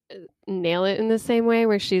like nail it in the same way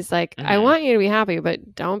where she's like, I Mhm. want you to be happy,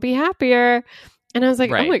 but don't be happier. And I was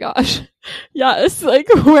like, Right. oh my gosh, yes.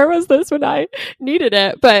 Like, where was this when I needed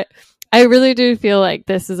it? But I really do feel like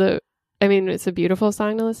this is it's a beautiful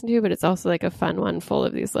song to listen to, but it's also like a fun one full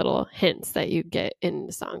of these little hints that you get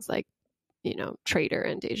in songs like Traitor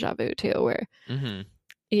and Deja Vu too, where Mm-hmm.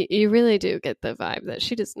 you really do get the vibe that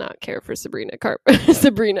she does not care for Sabrina.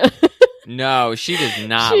 No, she does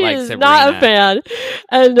not she like is Sabrina. not a fan,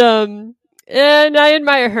 and I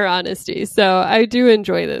admire her honesty. So I do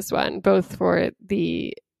enjoy this one, both for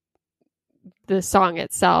the song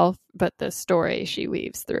itself, but the story she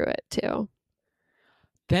weaves through it too.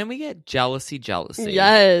 Then we get Jealousy.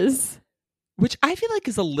 Yes. Which I feel like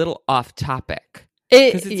is a little off topic.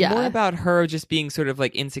 Because it's Yeah. more about her just being sort of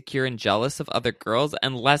like insecure and jealous of other girls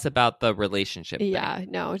and less about the relationship thing. Yeah,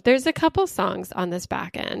 no. There's a couple songs on this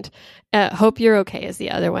back end. Hope You're Okay is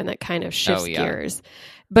the other one that kind of shifts gears.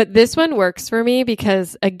 But this one works for me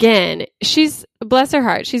because, again, she's, bless her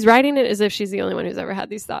heart, she's writing it as if she's the only one who's ever had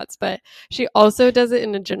these thoughts. But she also does it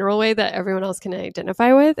in a general way that everyone else can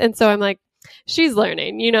identify with. And so I'm like, she's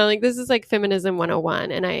learning, like this is like feminism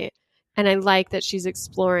 101. And I like that she's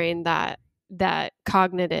exploring that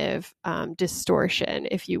cognitive distortion,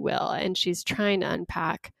 if you will, and she's trying to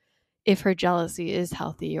unpack if her jealousy is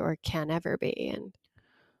healthy or can ever be. And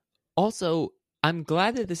also, I'm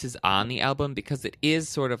glad that this is on the album because it is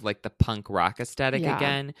sort of like the punk rock aesthetic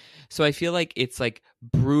again. So I feel like it's like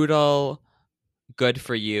brutal, Good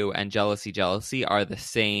For You, and Jealousy are the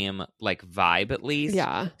same like vibe at least.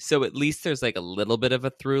 Yeah. So at least there's like a little bit of a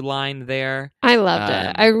through line there. I loved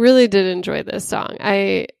it. I really did enjoy this song.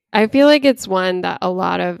 I feel like it's one that a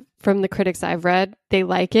lot of, from the critics I've read, they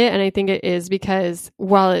like it. And I think it is because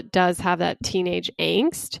while it does have that teenage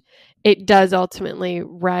angst, it does ultimately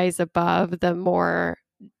rise above the more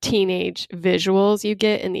teenage visuals you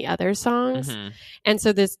get in the other songs. Mm-hmm. And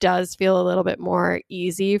so this does feel a little bit more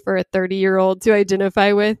easy for a 30-year-old to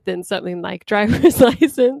identify with than something like Driver's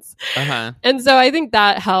License. Uh-huh. And so I think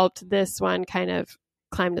that helped this one kind of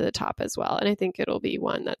climb to the top as well. And I think it'll be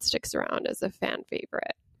one that sticks around as a fan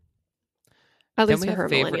favorite. At least for her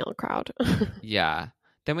millennial crowd. Yeah.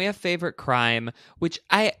 Then we have Favorite Crime, which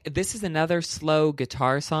this is another slow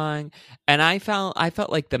guitar song, and I felt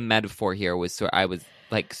like the metaphor here was I was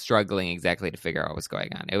like struggling exactly to figure out what was going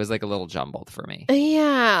on. It was like a little jumbled for me.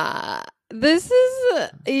 Yeah. If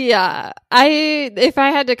I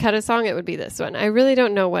had to cut a song, it would be this one. I really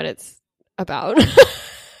don't know what it's about.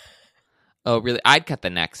 Oh, really? I'd cut the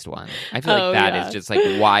next one. I feel like that is just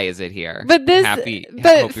like, why is it here? But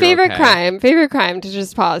Favorite Crime, to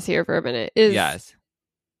just pause here for a minute, is yes.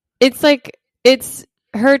 It's like, it's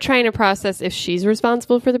her trying to process if she's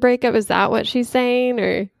responsible for the breakup. Is that what she's saying?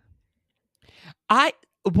 Or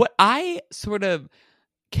what I sort of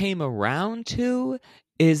came around to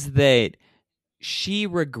is that she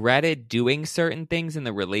regretted doing certain things in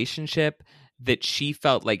the relationship that she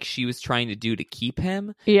felt like she was trying to do to keep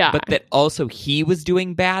him. Yeah. But that also he was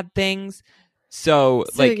doing bad things. So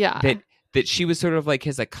that she was sort of like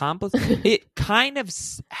his accomplice. It kind of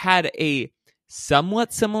had a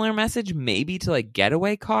somewhat similar message, maybe to like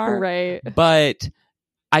Getaway Car. Right. But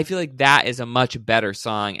I feel like that is a much better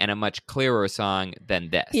song and a much clearer song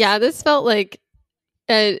than this. Yeah, this felt like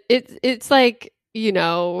it's like, when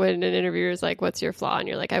an interviewer is like, what's your flaw? And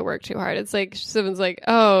you're like, I work too hard. It's like, someone's like,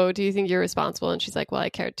 oh, do you think you're responsible? And she's like, well, I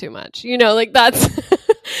cared too much. Like that's,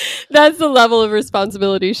 that's the level of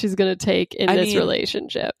responsibility she's going to take in this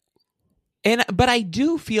relationship. But I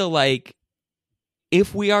do feel like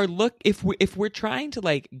if we're trying to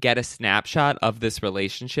like get a snapshot of this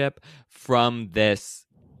relationship from this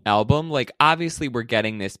album, like obviously we're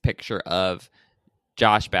getting this picture of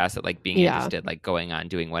Josh Bassett like being interested, like going on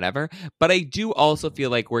doing whatever. But I do also feel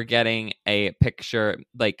like we're getting a picture,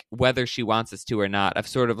 like whether she wants us to or not, of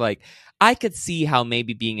sort of like, I could see how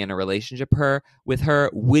maybe being in a relationship with her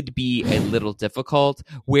would be a little difficult,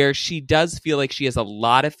 where she does feel like she has a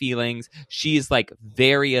lot of feelings. She's like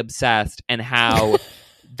very obsessed, and how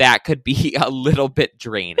that could be a little bit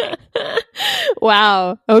draining.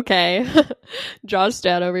 Wow. Okay. Josh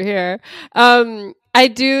stat over here. I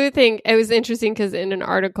do think it was interesting because in an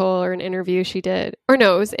article or an interview she did, or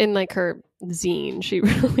no, it was in like her zine. She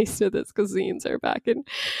released this because zines are back in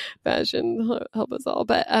fashion. Help us all.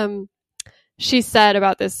 But she said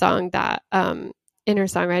about this song that in her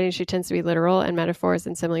songwriting, she tends to be literal, and metaphors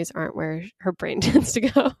and similes aren't where her brain tends to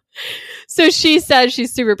go. So she said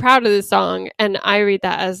she's super proud of this song, and I read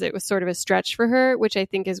that as it was sort of a stretch for her, which I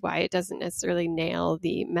think is why it doesn't necessarily nail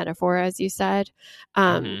the metaphor, as you said.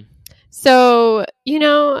 So,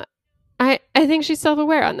 I think she's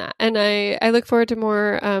self-aware on that, and I look forward to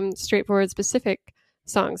more straightforward, specific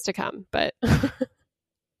songs to come. But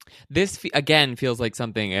this again feels like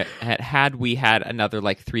something had we had another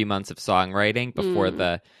like 3 months of songwriting before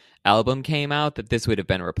the album came out, that this would have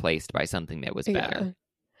been replaced by something that was better.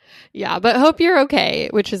 Yeah, but Hope You're Okay,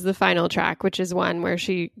 which is the final track, which is one where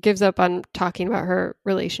she gives up on talking about her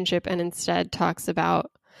relationship and instead talks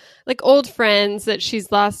about like old friends that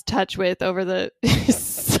she's lost touch with over the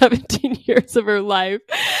 17 years of her life.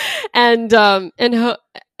 And I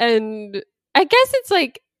guess it's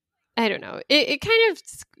like, I don't know. It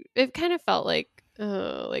kind of felt like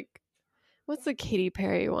what's the Katy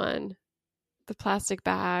Perry one? The Plastic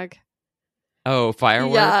Bag. Oh,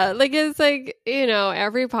 Firework? Yeah, like it's like,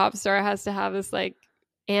 every pop star has to have this like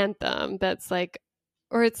anthem that's like,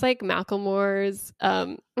 or it's like Macklemore's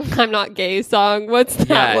I'm Not Gay song. What's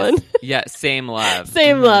that one? Yeah, Same Love.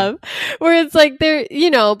 Same Love. Where it's like they're,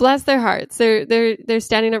 bless their hearts. They're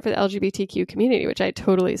standing up for the LGBTQ community, which I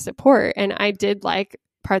totally support. And I did like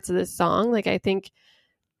parts of this song. Like I think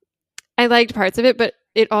I liked parts of it, but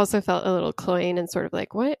it also felt a little cloying and sort of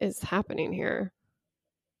like, what is happening here?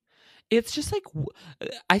 It's just like,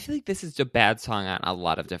 I feel like this is a bad song on a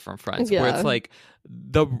lot of different fronts. Where it's like,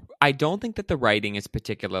 I don't think that the writing is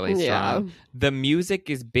particularly strong. Yeah. The music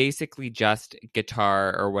is basically just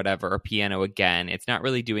guitar or whatever, or piano again. It's not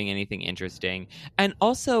really doing anything interesting. And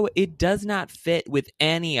also, it does not fit with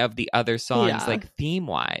any of the other songs, like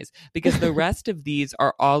theme-wise. Because the rest of these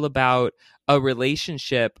are all about a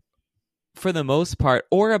relationship, for the most part,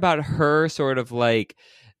 or about her sort of like,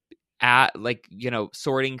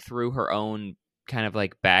 sorting through her own kind of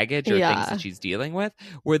like baggage or things that she's dealing with,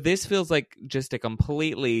 where this feels like just a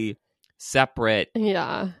completely separate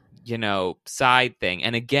side thing.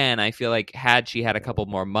 And again, I feel like had she had a couple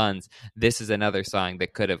more months, this is another song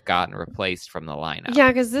that could have gotten replaced from the lineup. Yeah,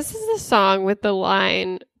 because this is the song with the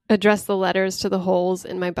line, address the letters to the holes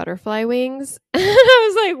in my butterfly wings. And I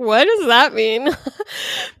was like, what does that mean?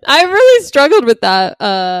 I really struggled with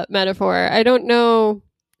that metaphor. I don't know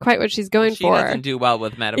quite what she's going for. She doesn't do well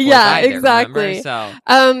with metaphors either, exactly. So.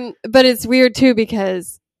 But it's weird too,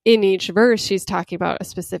 because in each verse she's talking about a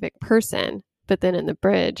specific person, but then in the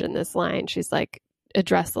bridge in this line she's like,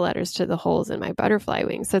 address the letters to the holes in my butterfly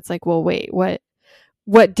wings. So it's like, well, wait, what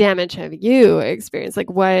damage have you experienced? Like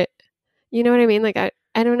what, you know what I mean? Like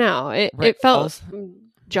I don't know. It felt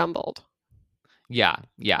jumbled. Yeah.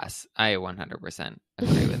 Yes, I 100%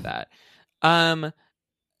 agree with that.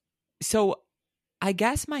 So I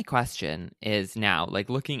guess my question is now, like,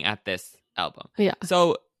 looking at this album. Yeah.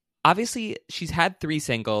 So obviously she's had 3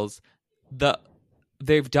 singles.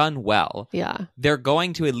 They've done well. Yeah. They're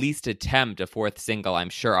going to at least attempt a 4th single,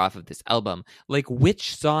 I'm sure, off of this album. Like,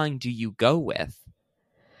 which song do you go with?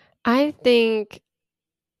 I think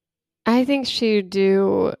she'd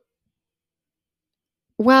do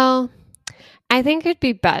well. I think it'd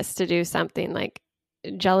be best to do something like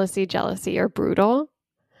Jealousy, or Brutal.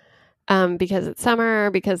 Because it's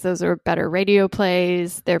summer, because those are better radio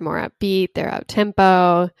plays. They're more upbeat. They're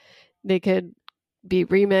out-tempo. They could be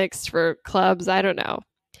remixed for clubs. I don't know.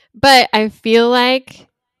 But I feel like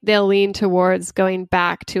they'll lean towards going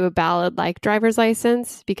back to a ballad like Driver's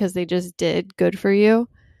License, because they just did Good For You,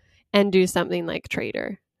 and do something like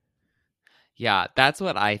Traitor. Yeah, that's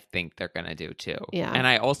what I think they're going to do too. Yeah. And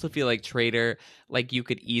I also feel like Traitor, like you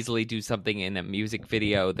could easily do something in a music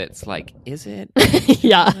video that's like, is it?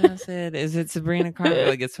 Yeah. Is it Sabrina Carpenter?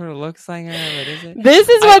 Like it sort of looks like her, but is it? This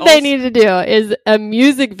is what they need to do, is a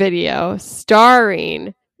music video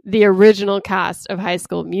starring the original cast of High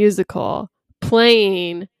School Musical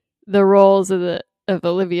playing the roles of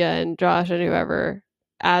Olivia and Josh and whoever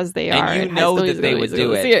as they are. And you know that they would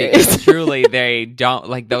do it because truly they don't,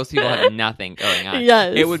 like, those people have nothing going on.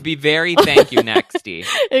 Yes. It would be very thank you nexty.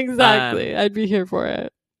 Exactly. I'd be here for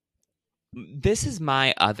it. This is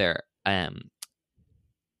my other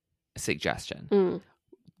suggestion.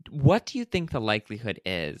 What do you think the likelihood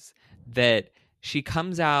is that she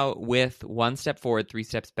comes out with 1 step forward, 3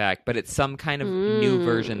 steps back, but it's some kind of new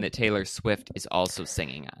version that Taylor Swift is also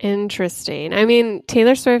singing on? Interesting. I mean,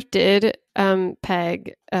 Taylor Swift did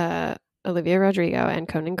peg Olivia Rodrigo and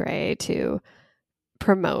Conan Gray to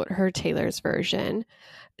promote her Taylor's version.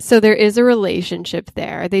 So there is a relationship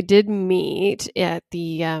there. They did meet at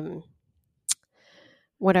the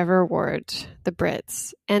whatever award, the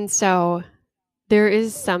Brits. And so there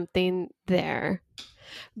is something there.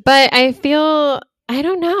 But I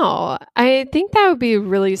don't know. I think that would be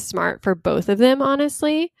really smart for both of them,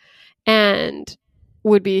 honestly, and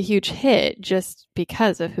would be a huge hit just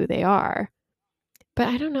because of who they are. But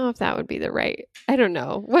I don't know if that would be the right. I don't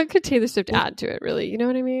know. What could Taylor Swift add to it, really? You know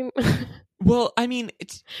what I mean? Well, I mean,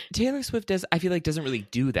 Taylor Swift I feel like doesn't really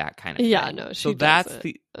do that kind of thing. Yeah, no, she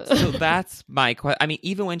doesn't. So that's my question. I mean,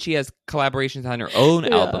 even when she has collaborations on her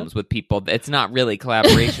own albums with people, it's not really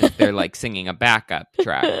collaborations. They're like singing a backup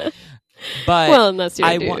track. But well, unless you're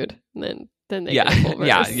a dude, then then they get a full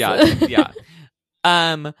verse.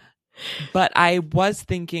 yeah. But I was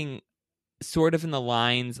thinking sort of in the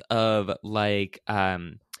lines of like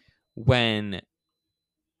when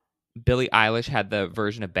Billie Eilish had the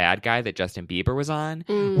version of Bad Guy that Justin Bieber was on.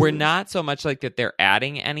 We're not so much like that they're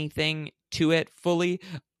adding anything to it fully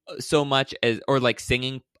so much as, or like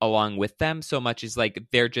singing along with them so much as like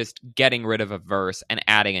they're just getting rid of a verse and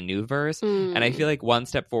adding a new verse. And I feel like one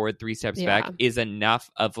step forward, three steps back is enough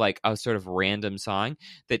of like a sort of random song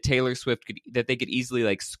that Taylor Swift that they could easily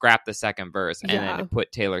like scrap the second verse and then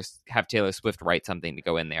have Taylor Swift write something to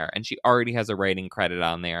go in there. And she already has a writing credit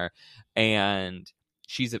on there. And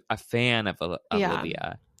she's a fan of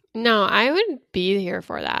Olivia. No, I would be here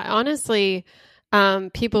for that. Honestly,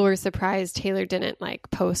 people were surprised Taylor didn't like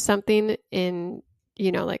post something in,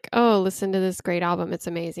 you know, like, oh, listen to this great album. It's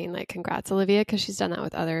amazing. Like, congrats, Olivia, because she's done that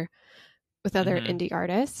with other indie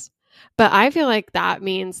artists. But I feel like that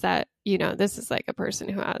means that, you know, this is like a person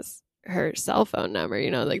who has her cell phone number, you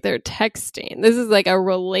know, like they're texting. This is like a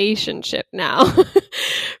relationship now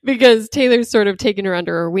because Taylor's sort of taken her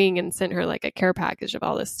under her wing and sent her like a care package of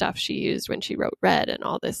all this stuff she used when she wrote Red and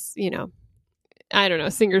all this, you know, I don't know,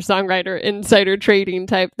 singer-songwriter insider trading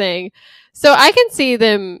type thing. So I can see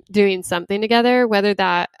them doing something together, whether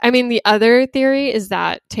that, I mean, the other theory is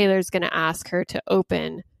that Taylor's going to ask her to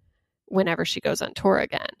open whenever she goes on tour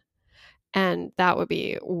again. And that would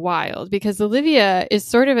be wild because Olivia is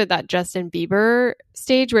sort of at that Justin Bieber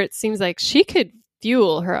stage where it seems like she could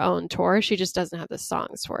fuel her own tour. She just doesn't have the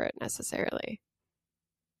songs for it necessarily.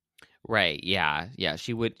 Right. Yeah. Yeah.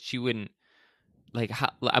 She wouldn't like,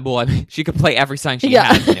 well, I mean, she could play every song she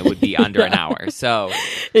has and it would be under an hour. So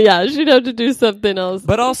yeah, she'd have to do something else.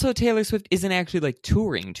 But also Taylor Swift isn't actually like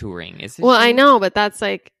touring, is it? Well, I know, but that's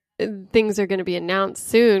like, things are going to be announced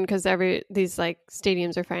soon because these like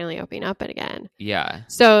stadiums are finally opening up again. Yeah.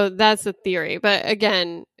 So that's a theory, but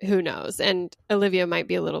again, who knows? And Olivia might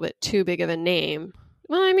be a little bit too big of a name.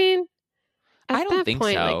 Well, I mean, I don't think so.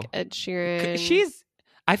 Like Ed Sheeran,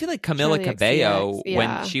 I feel like Camila Cabello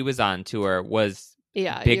when she was on tour was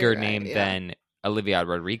bigger name than Olivia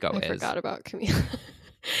Rodrigo is. I forgot about Camila.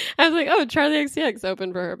 I was like, oh, Charlie XCX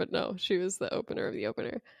opened for her, but no, she was the opener of the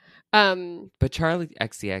opener. But Charlie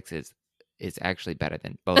XCX is actually better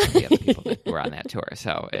than both of the other people that were on that tour,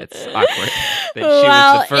 so it's awkward that she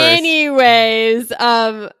was the first. Anyways,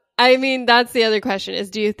 I mean that's the other question is,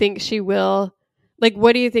 do you think she will? Like,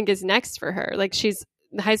 what do you think is next for her? Like, she's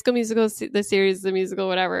the High School Musical, the series, the musical,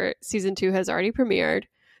 whatever. Season 2 has already premiered.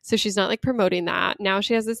 So she's not like promoting that. Now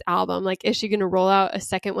she has this album. Like, is she going to roll out a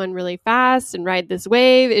second one really fast and ride this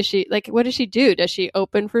wave? Is she like, what does she do? Does she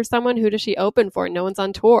open for someone? Who does she open for? No one's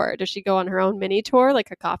on tour. Does she go on her own mini tour, like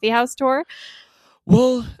a coffee house tour?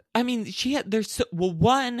 Well, I mean,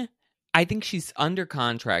 one, I think she's under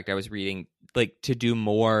contract. I was reading like to do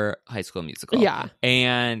more High School Musical. Yeah.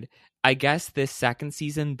 And I guess this second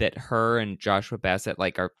season that her and Joshua Bassett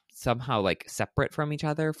like are somehow like separate from each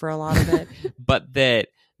other for a lot of it,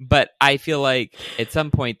 but I feel like at some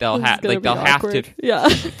point they'll have to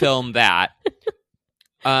film that.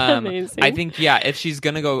 Amazing. I think if she's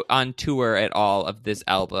gonna go on tour at all of this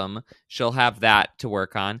album, she'll have that to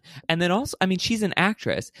work on. And then also, I mean, she's an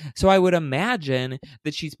actress, so I would imagine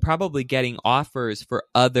that she's probably getting offers for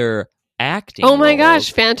other acting. Oh my roles.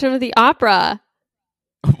 gosh, Phantom of the Opera.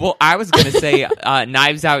 Well, I was going to say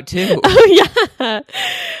Knives Out too. Oh, yeah.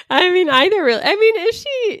 I mean, either really. I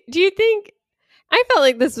mean, do you think, I felt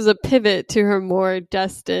like this was a pivot to her more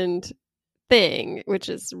destined thing, which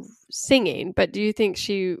is singing, but do you think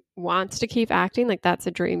she wants to keep acting? Like that's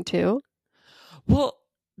a dream too? Well,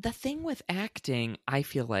 the thing with acting, I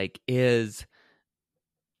feel like is,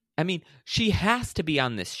 I mean, she has to be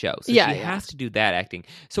on this show. So she has to do that acting.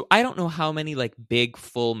 So I don't know how many like big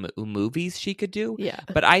full movies she could do. Yeah.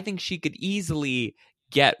 But I think she could easily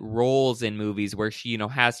get roles in movies where she,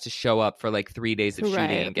 has to show up for like 3 days of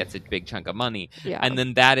shooting and gets a big chunk of money. Yeah. And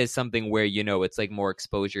then that is something where, it's like more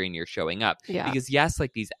exposure and you're showing up. Yeah. Because yes,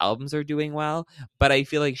 like these albums are doing well, but I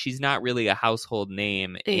feel like she's not really a household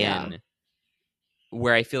name in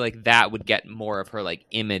where I feel like that would get more of her like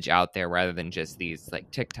image out there rather than just these like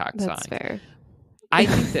TikTok songs. That's fair. I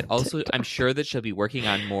think that also I'm sure that she'll be working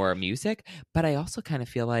on more music, but I also kind of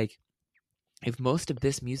feel like if most of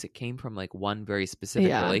this music came from like one very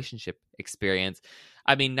specific relationship experience,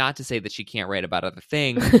 I mean, not to say that she can't write about other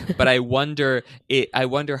things, but I wonder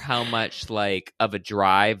how much like of a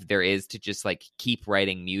drive there is to just like keep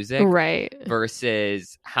writing music, right?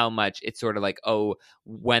 Versus how much it's sort of like, oh,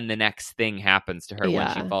 when the next thing happens to her,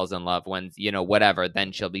 when she falls in love, when whatever,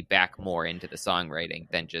 then she'll be back more into the songwriting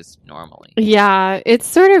than just normally. Yeah, it's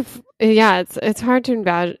sort of Yeah, it's hard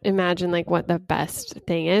to imagine like what the best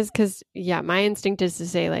thing is, because my instinct is to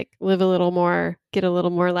say like live a little more, get a little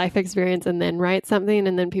more life experience, and then write something,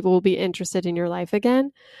 and then people will be interested in your life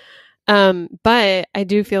again. But I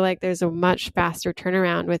do feel like there's a much faster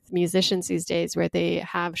turnaround with musicians these days, where they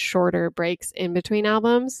have shorter breaks in between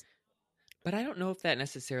albums. But I don't know if that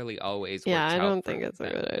necessarily always works. Yeah, I out don't for think it's a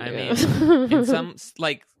them. good I idea. mean, in some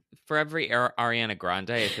like for every Ariana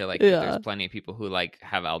Grande, I feel like there's plenty of people who like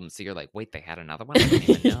have albums that you're like, wait, they had another one? I didn't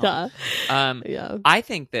even know. I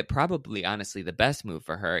think that probably, honestly, the best move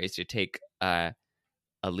for her is to take a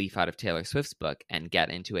leaf out of Taylor Swift's book and get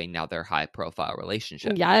into another high-profile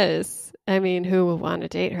relationship. Yes. I mean, who will want to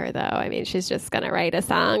date her, though? I mean, she's just going to write a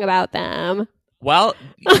song about them. Well,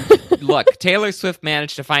 look, Taylor Swift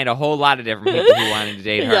managed to find a whole lot of different people who wanted to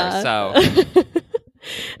date her, so...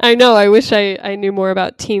 I know. I wish I knew more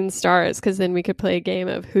about teen stars, because then we could play a game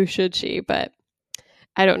of who should she, but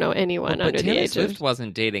I don't know anyone under Taylor the age Swift of...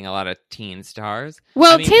 wasn't dating a lot of teen stars.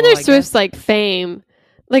 Well, Taylor Swift's like fame...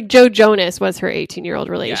 Like Joe Jonas was her 18-year-old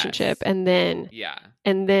relationship, and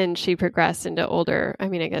then she progressed into older. I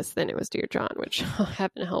mean, I guess then it was Dear John, which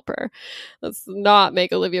heaven help her. Let's not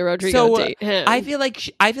make Olivia Rodrigo date him. I feel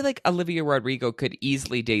like Olivia Rodrigo could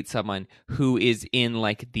easily date someone who is in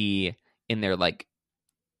their like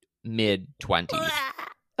mid-20s.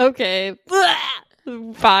 Okay,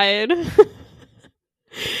 fine.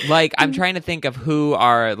 Like, I'm trying to think of who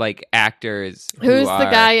are like actors. Who's the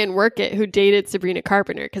guy in Work It who dated Sabrina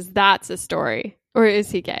Carpenter? Because that's a story. Or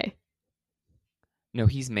is he gay? No,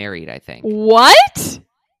 he's married, I think. What?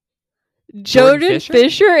 Jordan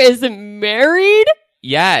Fisher is married?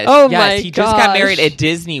 Yes. Oh yes. my He just got married at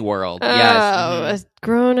Disney World. Oh, yes.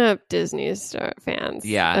 Grown-up Disney fans.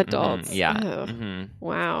 Yeah. Adults. Mm-hmm, yeah. Oh, mm-hmm.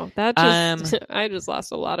 Wow. That just... I just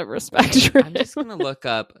lost a lot of respect for I'm just going to look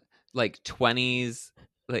up like 20s...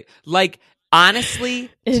 Like honestly,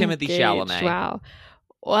 Timothée Chalamet. Wow.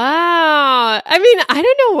 I mean, I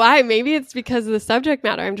don't know why. Maybe it's because of the subject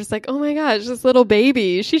matter. I'm just like, oh my gosh, this little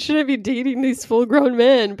baby. She shouldn't be dating these full-grown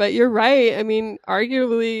men. But you're right. I mean,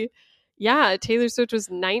 arguably, yeah, Taylor Swift was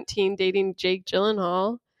 19 dating Jake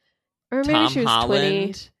Gyllenhaal. Or maybe she was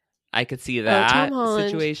Holland. 20. I could see that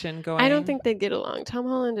situation going. I don't think they'd get along. Tom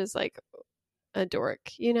Holland is like a dork,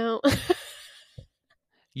 you know?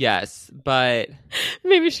 Yes, but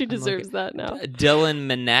maybe she deserves that now. Dylan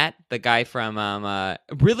Minnette, the guy from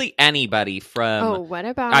really anybody from what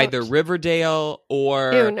about either Riverdale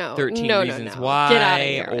or 13 Reasons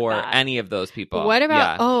Why or any of those people. What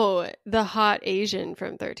about the hot Asian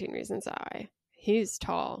from 13 Reasons Why? He's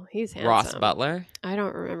tall. He's handsome. Ross Butler? I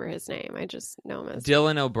don't remember his name. I just know him as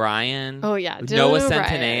Dylan O'Brien. Oh yeah, Noah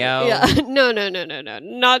Centineo. Yeah. No.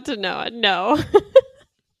 Not to Noah. No.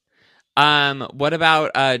 What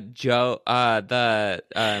about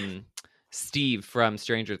Steve from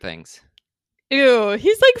Stranger Things? Ew,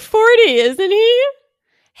 he's like 40, isn't he?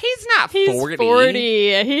 He's not 40. He's 40.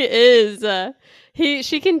 He is.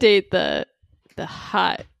 She can date the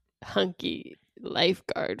hot hunky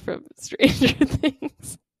lifeguard from Stranger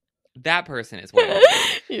Things. That person is way older.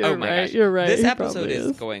 You're right. You're right. This episode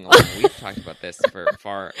is going long. We've talked about this for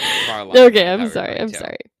far longer. Okay, I'm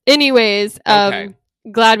sorry. Anyways, okay.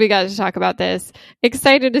 Glad we got to talk about this.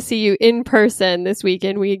 Excited to see you in person this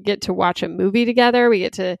weekend. We get to watch a movie together. We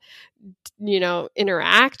get to,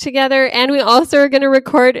 interact together. And we also are going to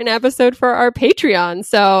record an episode for our Patreon.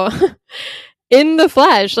 So in the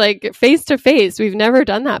flesh, like face to face. We've never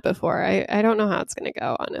done that before. I don't know how it's going to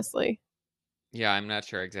go, honestly. Yeah, I'm not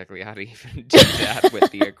sure exactly how to even do that with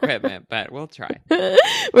the equipment, but we'll try.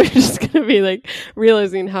 We're just going to be like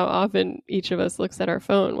realizing how often each of us looks at our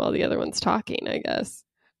phone while the other one's talking, I guess.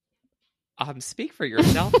 Speak for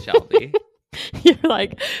yourself, Shelby. You're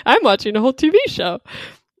like, I'm watching a whole TV show.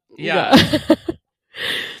 Yeah.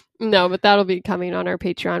 No, but that'll be coming on our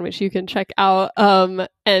Patreon, which you can check out.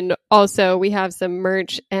 And also we have some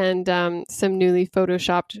merch and some newly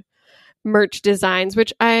photoshopped merch designs,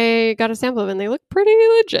 which I got a sample of, and they look pretty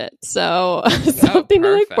legit. So something to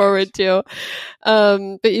look forward to.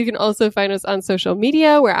 But you can also find us on social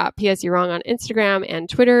media. We're at PS You Wrong on Instagram and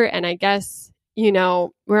Twitter. And I guess,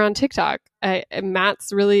 we're on TikTok.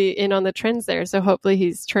 Matt's really in on the trends there. So hopefully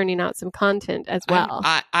he's churning out some content as well.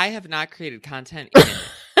 I have not created content in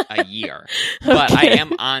a year, but I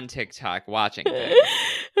am on TikTok watching things.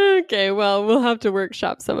 Okay, well, we'll have to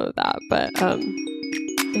workshop some of that. But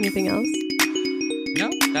anything else? No,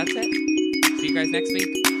 that's it. See you guys next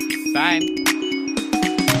week. Bye.